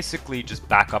will basically just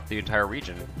back up the entire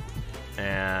region.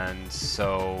 And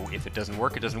so if it doesn't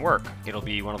work, it doesn't work. It'll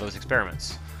be one of those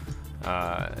experiments.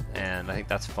 And I think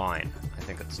that's fine. I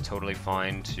think it's totally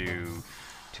fine to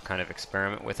kind of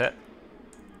experiment with it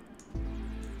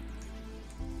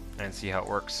and see how it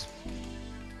works.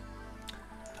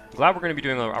 I'm glad we're going to be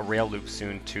doing a rail loop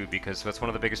soon too, because that's one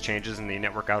of the biggest changes in the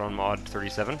network Addon Mod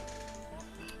 37.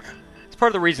 It's part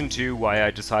of the reason too why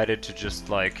I decided to just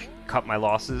like cut my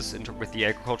losses with the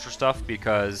agriculture stuff,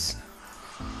 because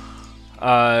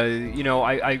you know,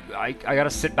 I gotta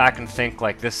sit back and think,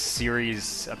 like, this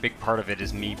series, a big part of it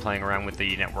is me playing around with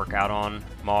the network Addon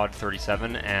Mod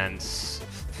 37, and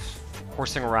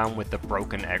horsing around with the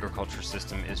broken agriculture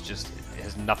system is just, it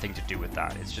has nothing to do with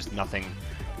that. It's just nothing.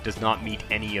 Does not meet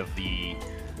any of the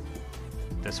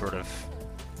sort of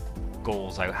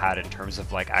goals I had in terms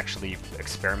of like actually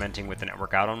experimenting with the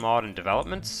network Addon mod and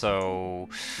development. So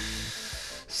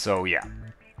yeah,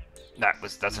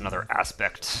 that's another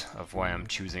aspect of why I'm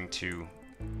choosing to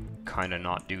kind of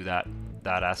not do that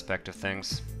aspect of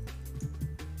things.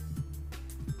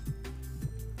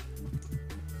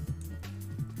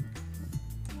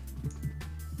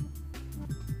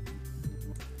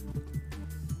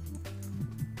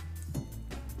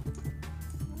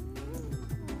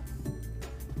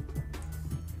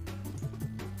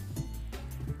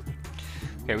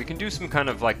 Okay, we can do some kind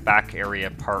of like back area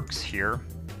parks here.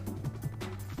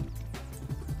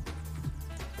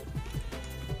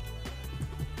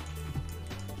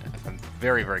 If I'm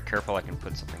very, very careful, I can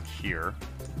put something here.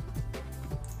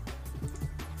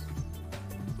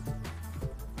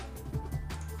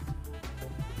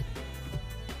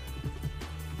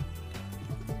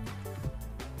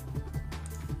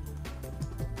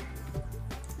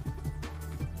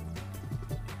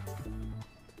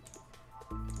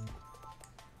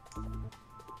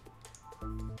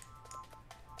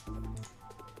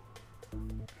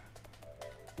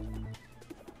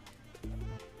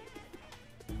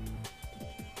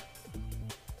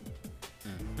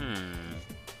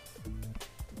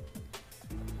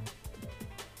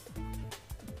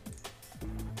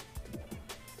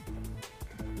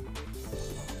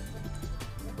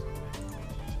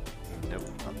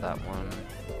 that one.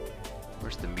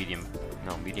 Where's the medium?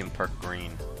 No, medium park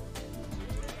green.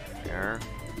 There.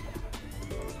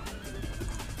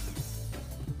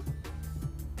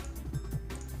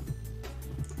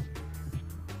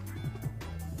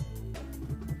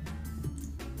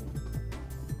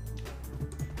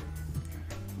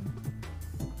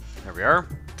 There we are.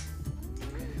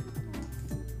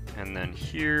 And then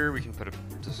here we can put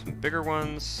just some bigger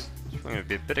ones. It's going to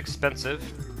be a bit expensive,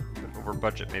 but over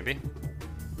budget maybe.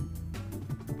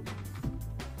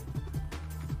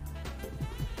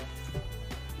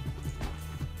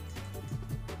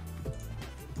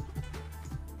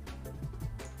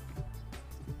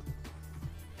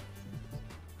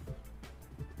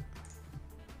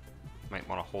 Might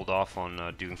want to hold off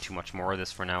on doing too much more of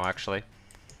this for now, actually,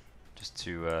 just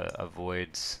to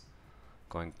avoid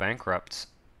going bankrupt.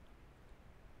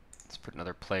 Let's put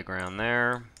another playground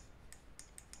there,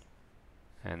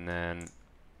 and then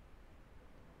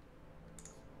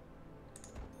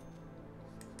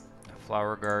a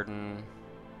flower garden.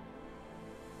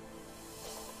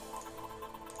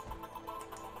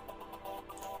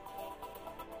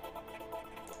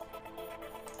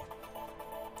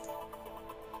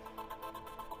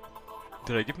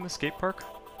 Did I give him a skate park?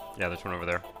 Yeah, there's one over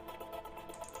there.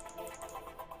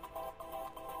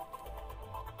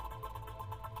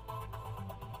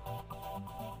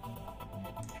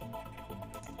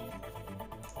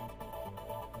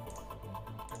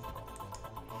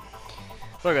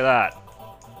 Look at that.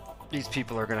 These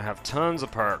people are gonna have tons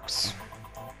of parks.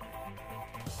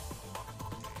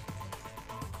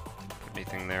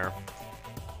 Anything there?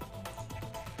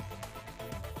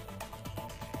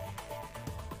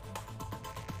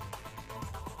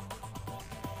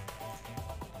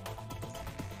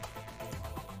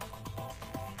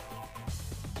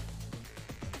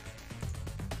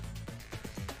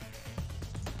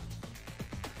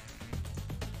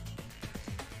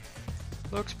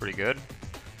 Looks pretty good.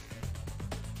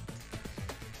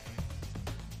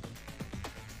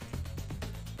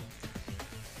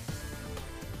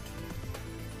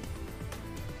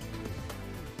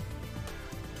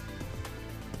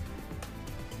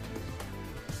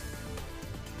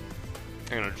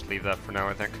 I'm gonna just leave that for now,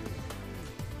 I think.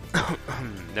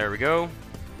 There we go.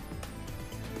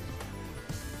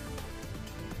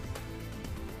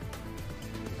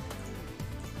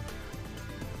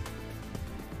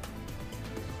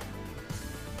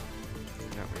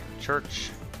 Now we have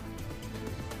church.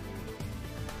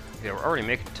 Yeah, we're already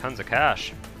making tons of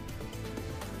cash.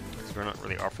 Because we're not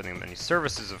really offering them any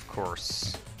services, of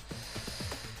course.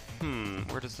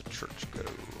 Where does the church go?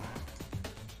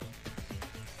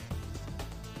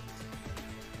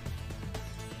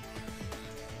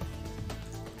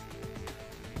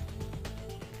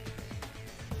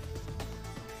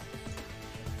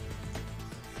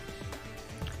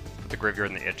 The graveyard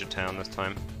on the edge of town this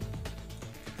time.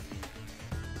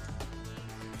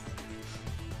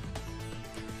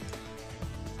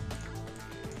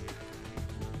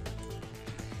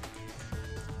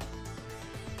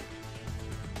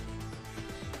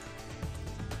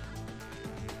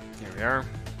 Here we are.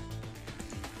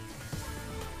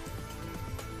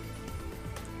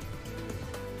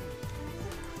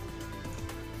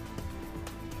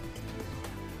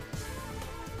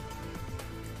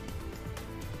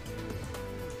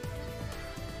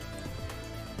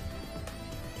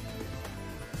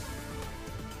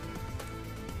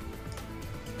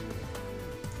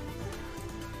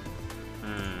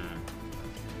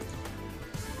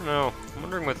 No, I'm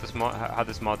wondering what this mod, how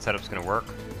this mod setup's going to work.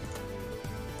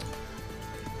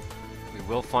 We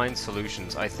will find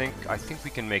solutions. I think we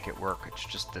can make it work. It's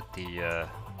just that the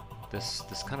this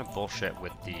kind of bullshit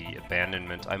with the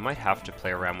abandonment. I might have to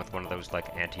play around with one of those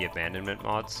like anti-abandonment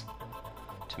mods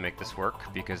to make this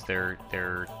work, because they're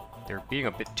being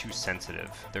a bit too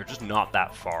sensitive. They're just not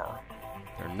that far.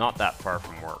 They're not that far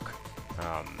from work.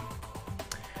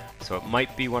 So it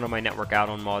might be one of my network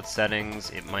add-on mod settings.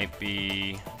 It might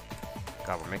be...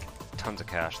 God, we're making tons of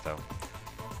cash, though.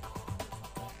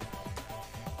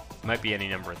 It might be any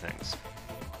number of things.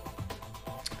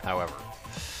 However,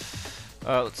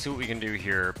 let's see what we can do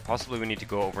here. Possibly we need to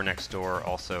go over next door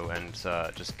also and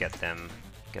just get them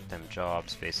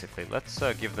jobs, basically. Let's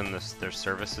give them their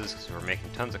services, because we're making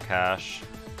tons of cash.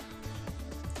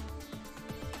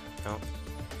 Oh,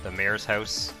 the mayor's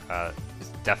house is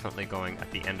definitely going at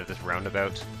the end of this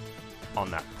roundabout on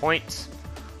that point.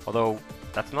 Although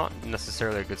that's not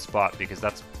necessarily a good spot, because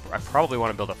I probably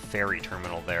want to build a ferry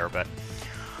terminal there, but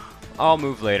I'll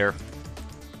move later.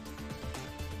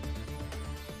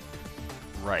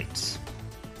 Right.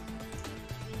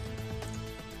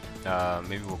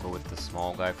 Maybe we'll go with the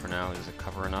small guy for now. Does it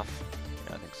cover enough?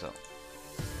 Yeah, I think so.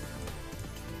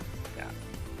 Yeah.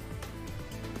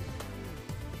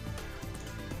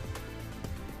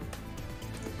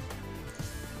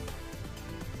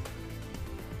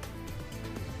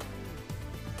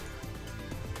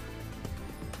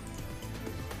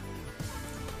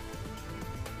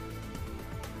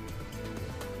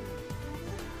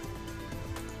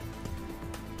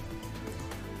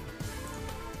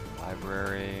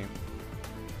 Library.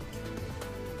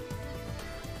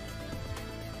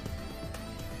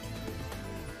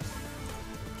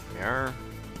 There.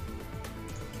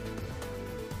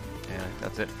 Yeah,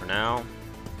 that's it for now.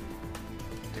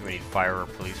 I think we need fire or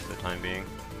police for the time being.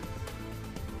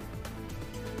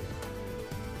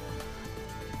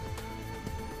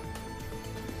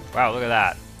 Wow, look at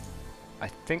that. I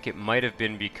think it might have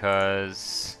been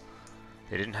because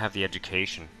they didn't have the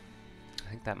education. I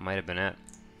think that might have been it.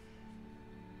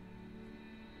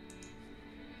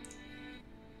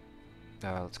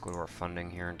 Let's go to our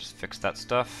funding here and just fix that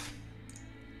stuff.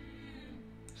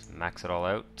 Just max it all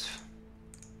out.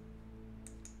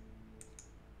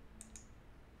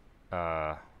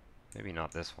 Maybe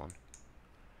not this one.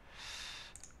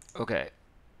 Okay.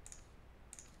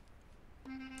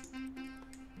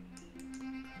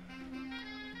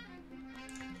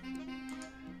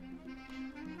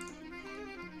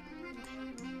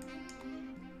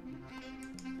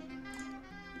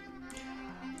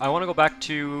 I want to go back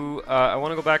to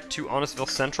Honestville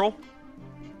Central,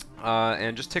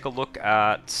 and just take a look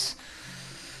at,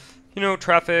 you know,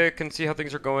 traffic and see how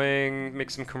things are going. Make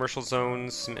some commercial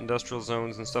zones, some industrial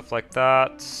zones, and stuff like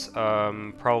that.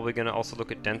 Probably going to also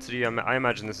look at density. I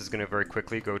imagine this is going to very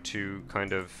quickly go to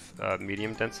kind of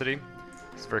medium density.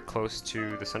 It's very close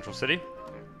to the central city.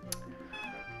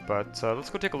 But let's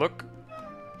go take a look.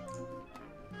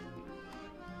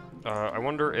 I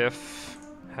wonder if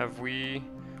we've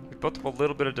built up a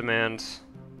little bit of demand.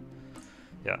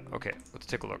 Yeah, okay, let's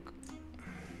take a look.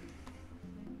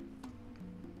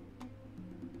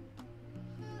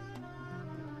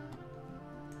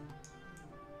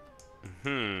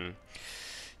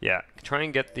 Yeah, try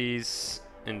and get these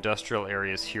industrial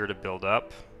areas here to build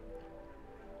up.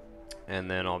 And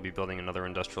then I'll be building another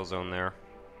industrial zone there.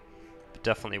 But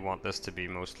definitely want this to be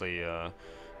mostly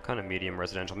kind of medium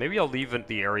residential. Maybe I'll leave it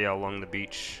the area along the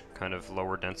beach kind of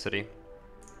lower density.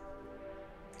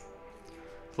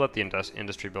 Let the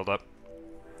industry build up.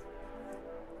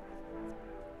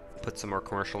 Put some more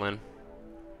commercial in.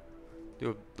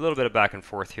 Do a little bit of back and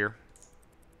forth here.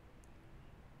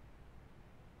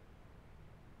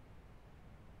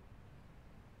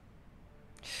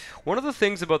 One of the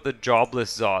things about the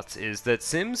jobless Zots is that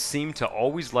Sims seem to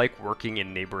always like working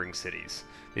in neighboring cities.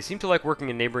 They seem to like working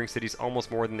in neighboring cities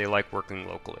almost more than they like working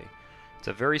locally. It's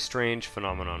a very strange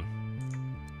phenomenon.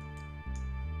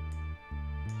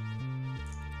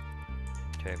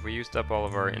 Okay, have we used up all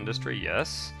of our industry?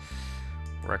 Yes.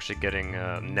 We're actually getting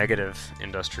negative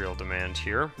industrial demand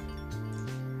here.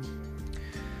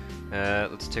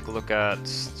 Let's take a look at,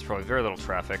 it's probably very little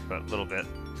traffic, but a little bit.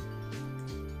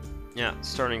 Yeah,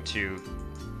 starting to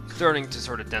sort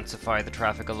of densify the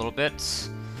traffic a little bit.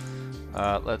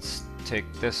 Let's take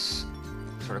this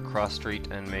sort of cross street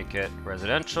and make it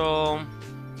residential.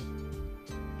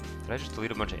 Did I just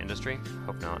delete a bunch of industry?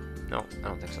 Hope not. No, I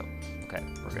don't think so. Okay,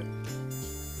 we're good.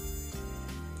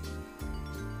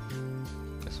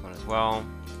 This one as well.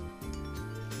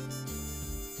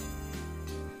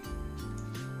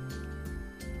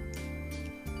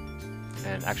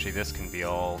 And actually this can be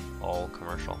all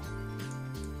commercial.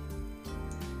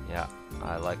 Yeah,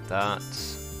 I like that.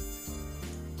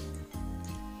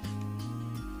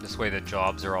 This way the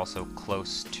jobs are also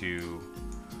close to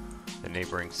the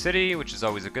neighboring city, which is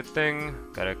always a good thing.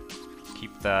 Gotta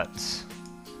keep that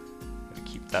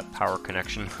power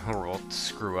connection or we'll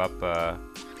screw up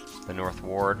the North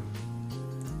Ward.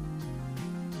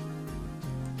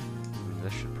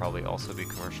 This should probably also be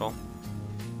commercial.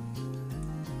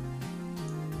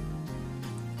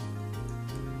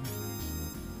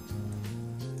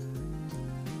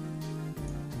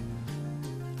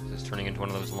 Turning into one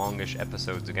of those longish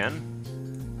episodes again,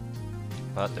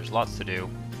 but there's lots to do.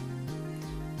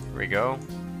 Here we go.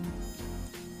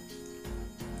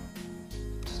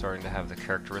 Starting to have the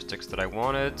characteristics that I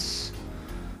wanted.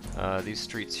 These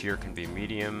streets here can be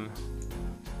medium.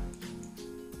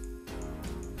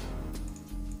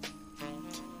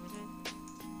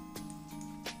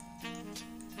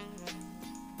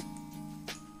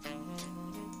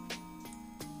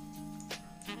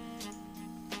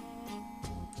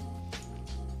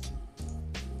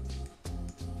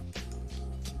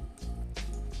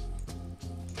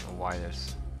 Why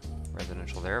there's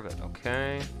residential there, but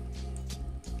okay.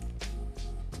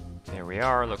 There we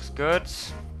are, looks good.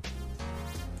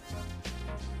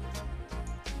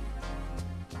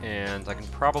 And I can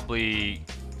probably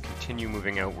continue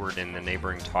moving outward in the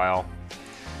neighboring tile.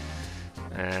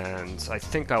 And I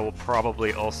think I will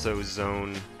probably also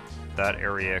zone that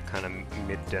area kind of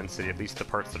mid-density, at least the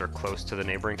parts that are close to the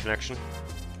neighboring connection,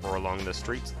 or along the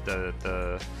streets,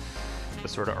 the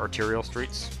sort of arterial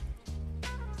streets.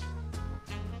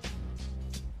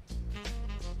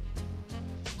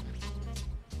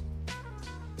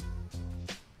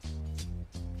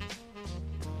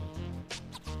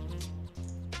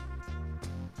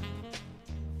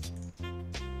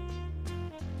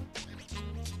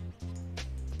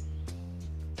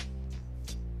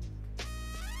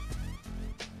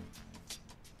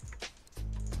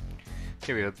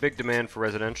 Okay, we have a big demand for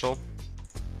residential.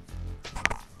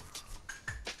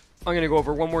 I'm going to go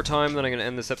over one more time, then I'm going to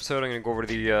end this episode. I'm going to go over to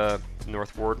the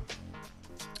North Ward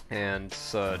and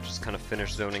just kind of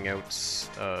finish zoning out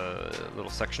a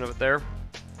little section of it there.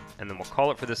 And then we'll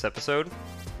call it for this episode.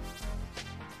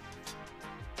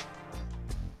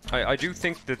 I do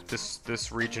think that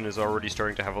this region is already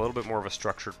starting to have a little bit more of a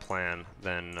structured plan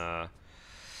than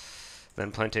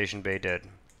Plantation Bay did.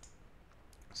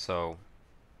 So,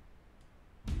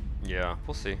 yeah,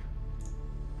 we'll see.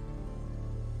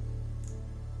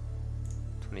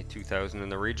 22,000 in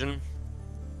the region.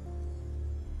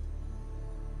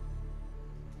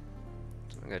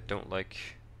 Something I don't like.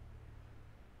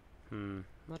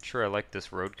 Not sure I like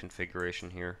this road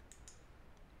configuration here.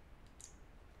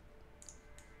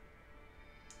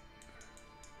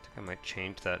 I think I might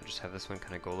change that and just have this one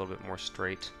kind of go a little bit more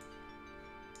straight.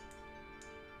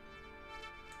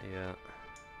 Yeah.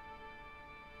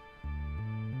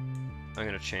 I'm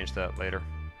gonna change that later.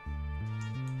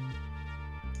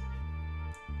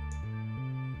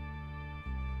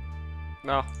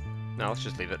 No, let's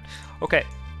just leave it. Okay.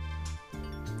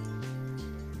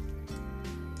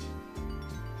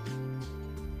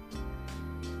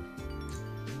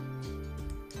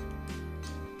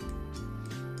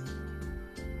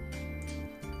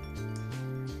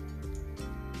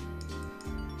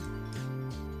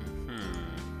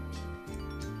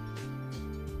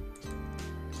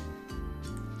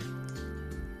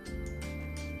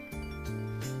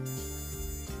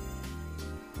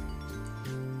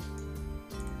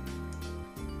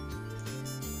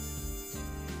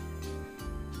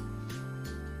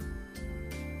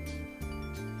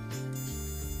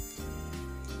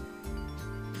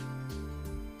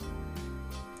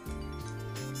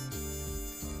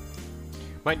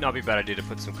 Might not be a bad idea to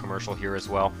put some commercial here as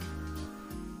well.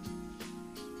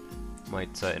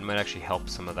 It might actually help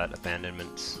some of that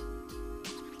abandonment.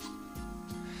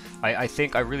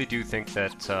 I really do think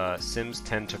that Sims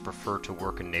tend to prefer to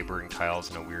work in neighboring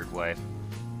tiles in a weird way.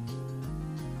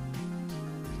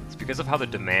 It's because of how the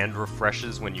demand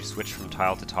refreshes when you switch from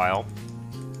tile to tile.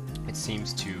 It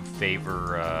seems to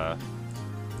favor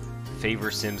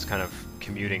Sims kind of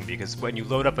commuting, because when you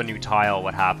load up a new tile,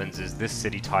 what happens is this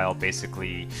city tile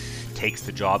basically takes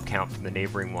the job count from the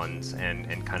neighboring ones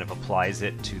and kind of applies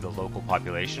it to the local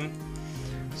population.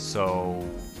 So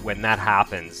when that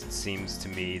happens, it seems to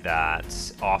me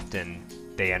that often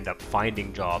they end up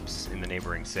finding jobs in the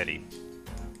neighboring city,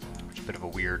 which is a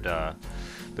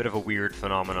bit of a weird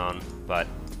phenomenon, but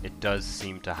it does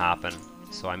seem to happen.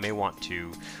 So I may want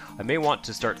to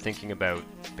start thinking about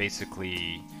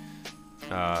basically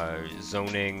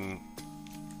zoning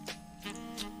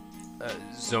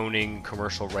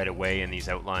commercial right away in these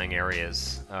outlying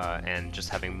areas, and just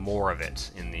having more of it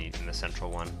in the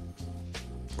central one,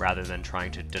 rather than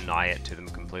trying to deny it to them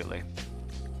completely.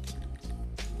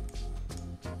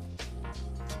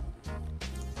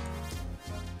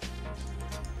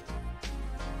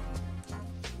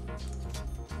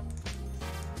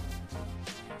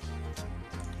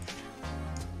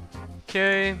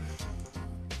 Okay.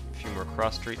 More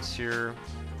cross streets here.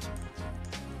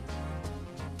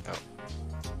 Oh,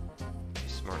 be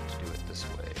smart to do it this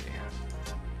way.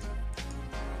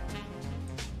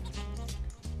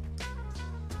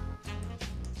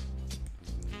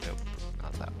 Nope,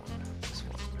 not that one. This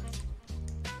one.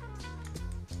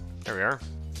 There we are.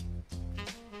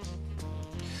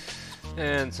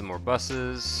 And some more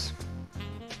buses.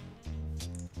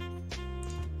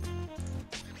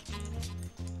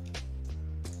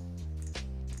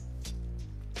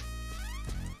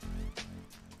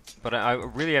 But I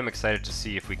really am excited to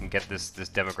see if we can get this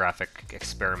demographic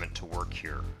experiment to work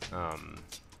here.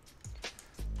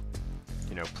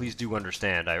 You know, please do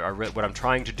understand. What I'm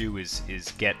trying to do is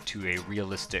get to a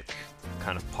realistic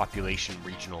kind of population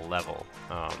regional level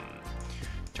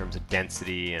in terms of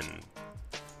density, and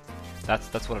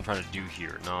that's what I'm trying to do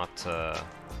here.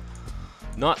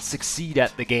 not succeed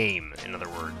at the game, in other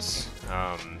words.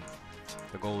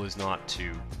 The goal is not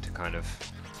to kind of,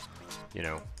 you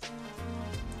know,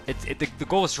 the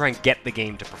goal is to try and get the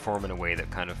game to perform in a way that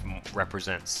kind of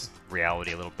represents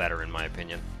reality a little better, in my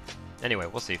opinion. Anyway,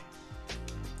 we'll see.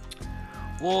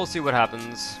 We'll see what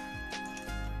happens.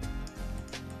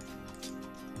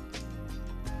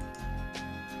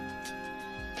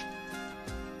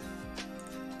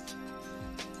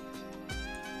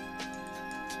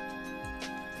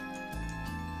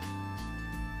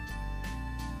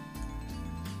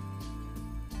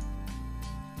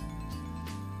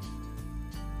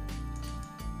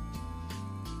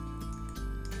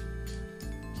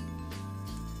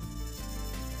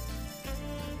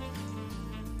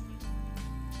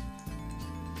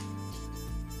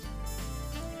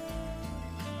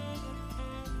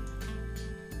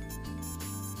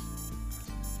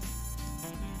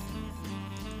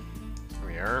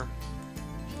 Here.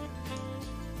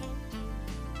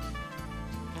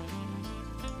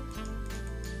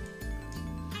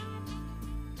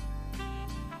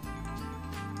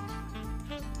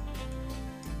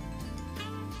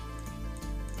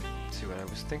 See, what I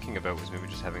was thinking about was maybe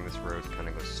just having this road kind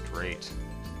of go straight.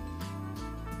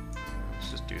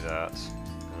 Let's just do that,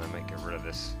 and I might get rid of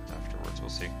this afterwards. We'll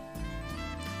see.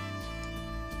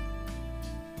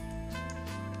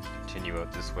 Continue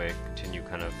out this way, continue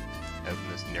kind of out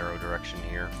in this narrow direction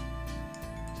here.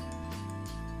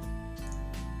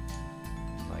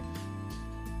 Like,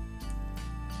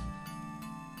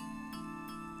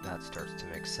 that starts to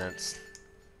make sense.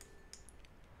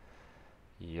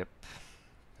 Yep.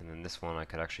 And then this one I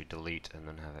could actually delete and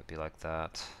then have it be like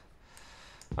that.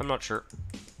 I'm not sure.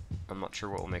 I'm not sure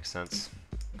what will make sense.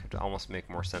 Could almost make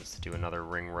more sense to do another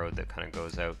ring road that kind of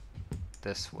goes out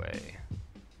this way,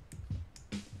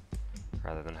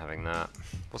 rather than having that.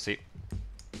 We'll see.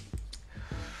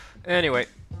 Anyway,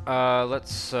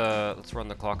 let's run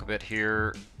the clock a bit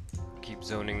here. Keep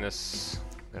zoning this.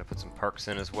 Gotta put some parks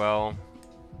in as well.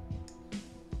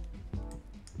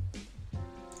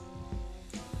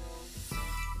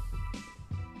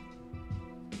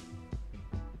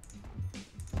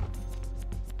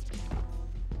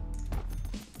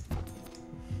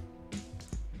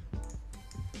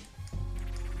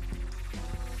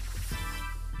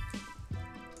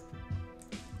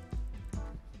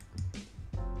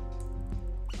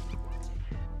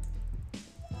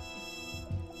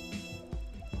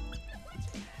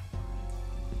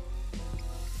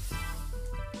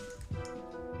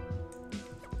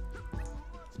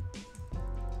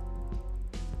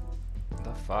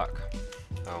 Fuck.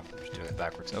 Oh, I'm just doing it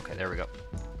backwards. Okay, there we go.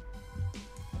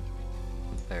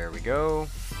 There we go.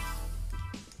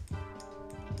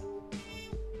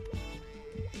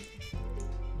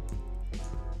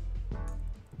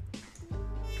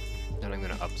 And I'm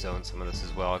gonna upzone some of this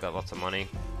as well. I got lots of money.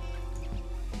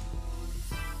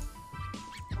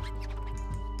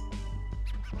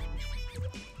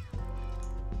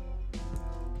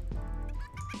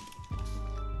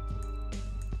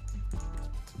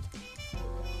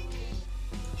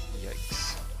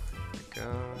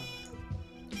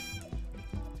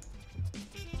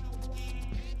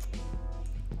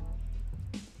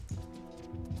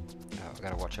 I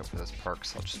gotta watch out for this park,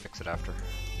 so I'll just fix it after.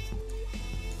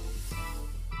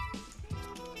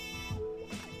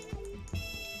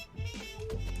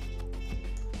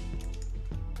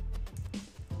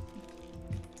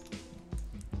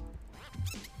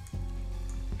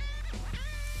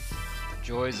 The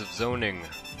joys of zoning.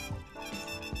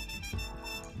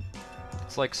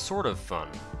 It's like sort of fun.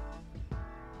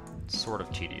 It's sort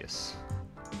of tedious.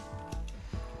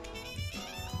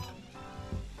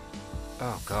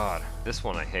 Oh god, this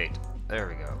one I hate. There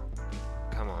we go.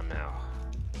 Come on now.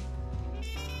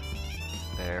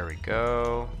 There we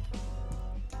go.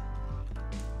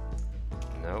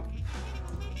 Nope.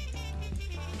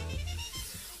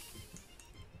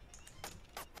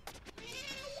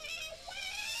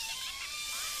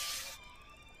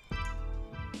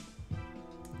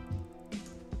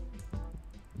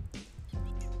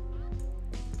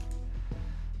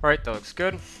 Alright, that looks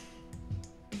good.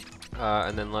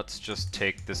 And then let's just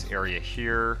take this area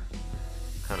here,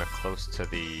 kind of close to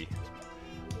the...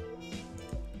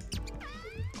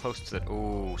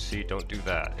 Oh, see, don't do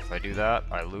that. If I do that,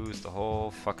 I lose the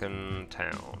whole fucking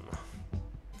town.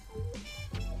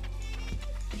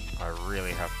 I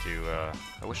really have to,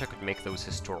 I wish I could make those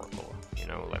historical, you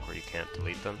know, like where you can't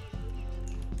delete them.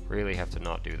 Really have to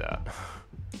not do that.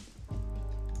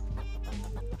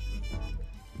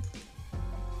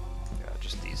 Yeah,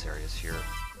 just these areas here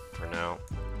for now.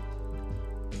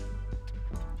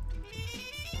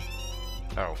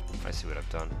 Oh, I see what I've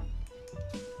done.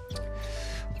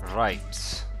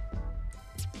 Right.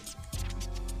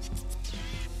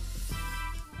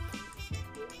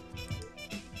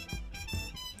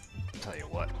 Tell you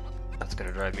what, that's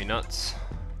gonna drive me nuts.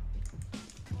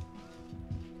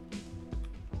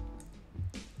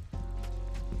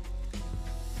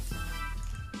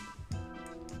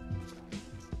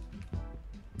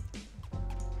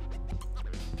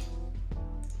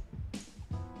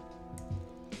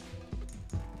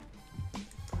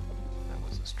 That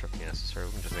wasn't strictly necessary.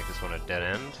 We can just make this one a dead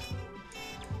end.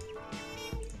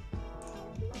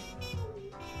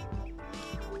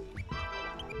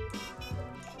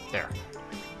 There.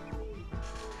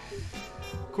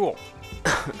 Cool.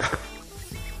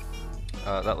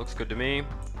 That looks good to me.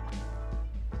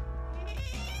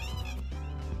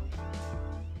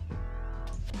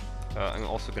 I'm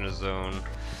also going to zone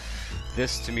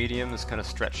this to medium, this kind of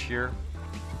stretch here.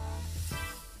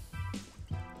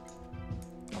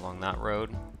 Along that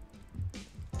road.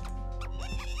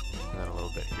 And then a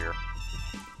little bit here.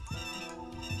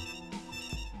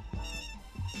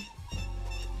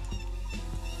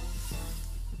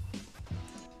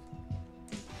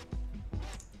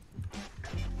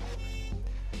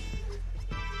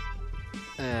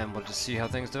 And we'll just see how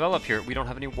things develop here. We don't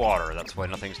have any water, that's why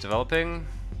nothing's developing.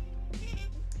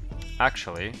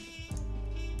 Actually,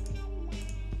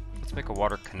 let's make a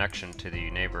water connection to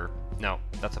the neighbor. No,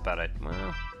 that's a bad idea.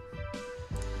 Well,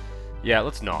 yeah,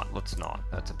 let's not.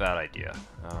 That's a bad idea.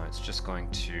 It's just going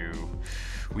to...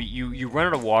 You run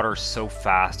out of water so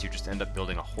fast, you just end up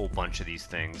building a whole bunch of these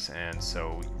things, and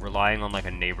so relying on like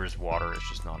a neighbor's water is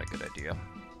just not a good idea,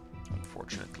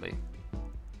 unfortunately.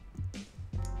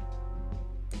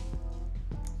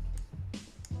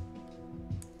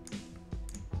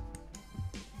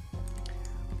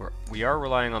 We are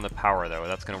relying on the power though,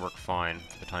 that's going to work fine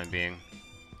for the time being.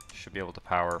 Should be able to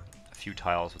power a few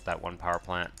tiles with that one power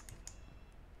plant.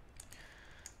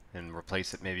 And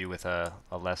replace it maybe with a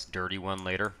less dirty one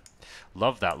later.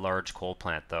 Love that large coal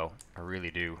plant though, I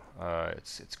really do.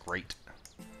 It's great.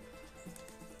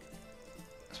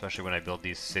 Especially when I build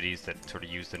these cities that sort of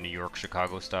use the New York,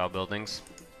 Chicago style buildings.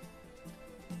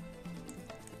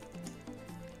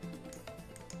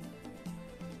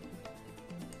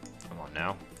 Come on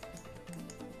now.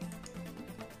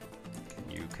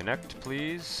 Connect,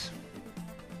 please.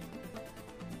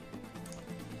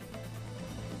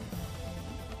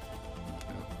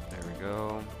 Oh, there we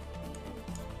go.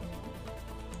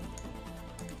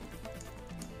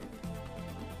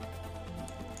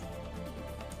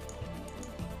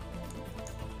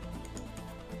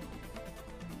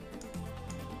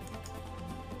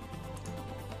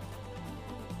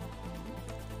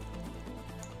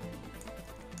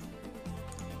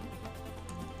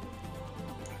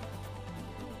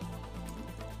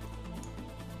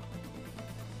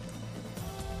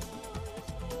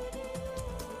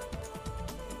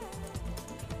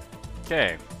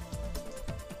 Okay.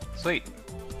 Sweet.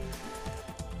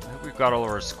 I think we've got all of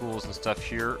our schools and stuff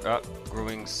here.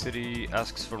 Growing City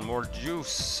asks for more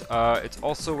juice. We're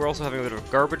also having a bit of a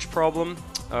garbage problem,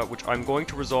 which I'm going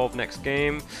to resolve next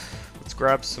game. Let's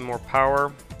grab some more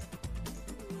power.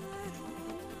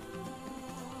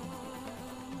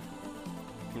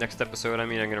 Next episode, I'm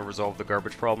going to resolve the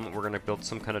garbage problem. We're going to build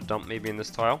some kind of dump maybe in this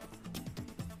tile.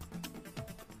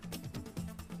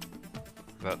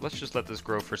 But let's just let this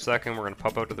grow for a second. We're going to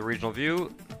pop out to the regional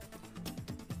view.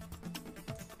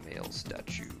 Male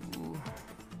statue.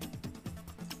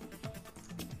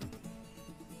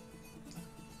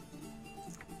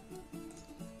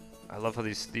 I love how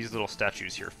these little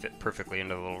statues here fit perfectly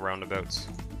into the little roundabouts.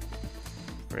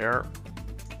 There we are.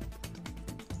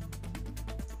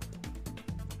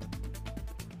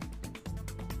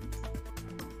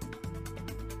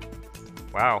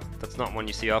 Wow, that's not one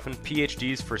you see often.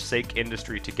 PhDs forsake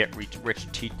industry to get rich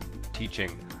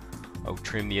teaching. Oh,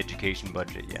 trim the education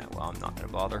budget. Yeah, well, I'm not going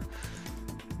to bother.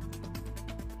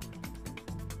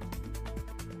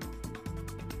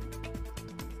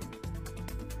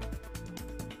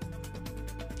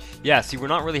 Yeah, see, we're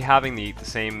not really having the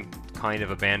same kind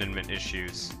of abandonment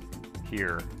issues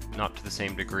here. Not to the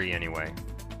same degree, anyway.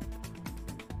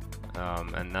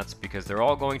 And that's because they're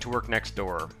all going to work next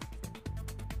door.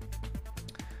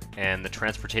 And the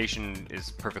transportation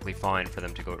is perfectly fine for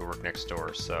them to go to work next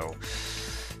door, so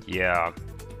yeah.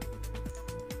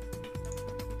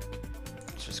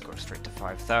 Let's just go straight to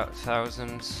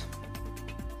 5,000.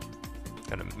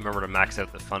 Gotta remember to max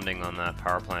out the funding on that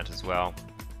power plant as well.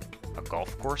 A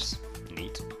golf course?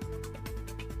 Neat.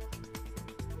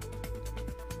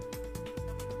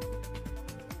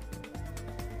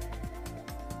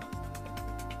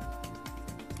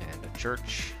 And a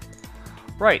church.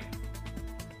 Right.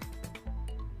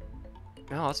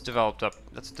 Well, that's developed up.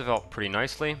 That's developed pretty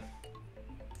nicely.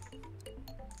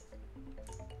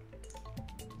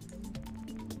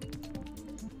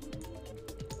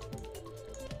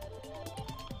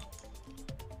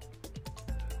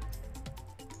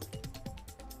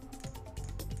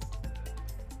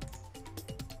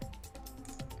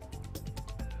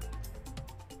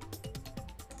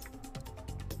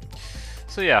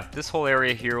 So yeah, this whole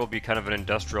area here will be kind of an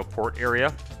industrial port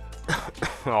area.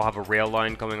 I'll have a rail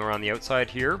line going around the outside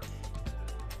here.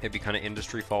 Maybe kind of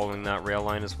industry following that rail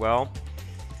line as well.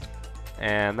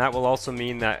 And that will also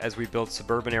mean that as we build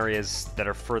suburban areas that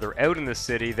are further out in the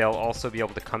city, they'll also be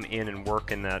able to come in and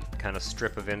work in that kind of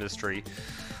strip of industry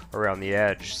around the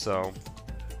edge. So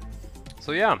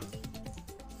yeah.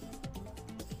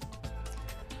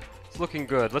 It's looking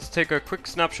good. Let's take a quick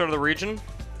snapshot of the region.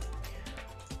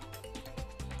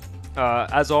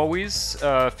 As always,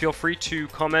 feel free to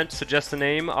comment, suggest a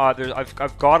name.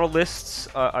 I've got a list.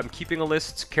 I'm keeping a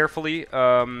list carefully.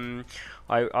 So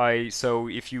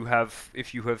if you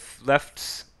have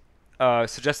left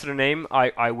suggested a name,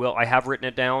 I have written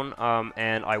it down,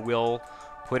 and I will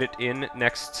put it in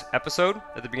next episode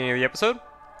at the beginning of the episode.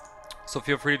 So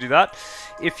feel free to do that.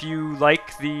 If you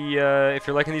like if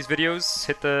you're liking these videos,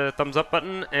 hit the thumbs up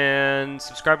button and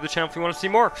subscribe to the channel if you want to see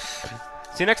more.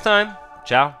 See you next time.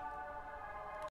 Ciao.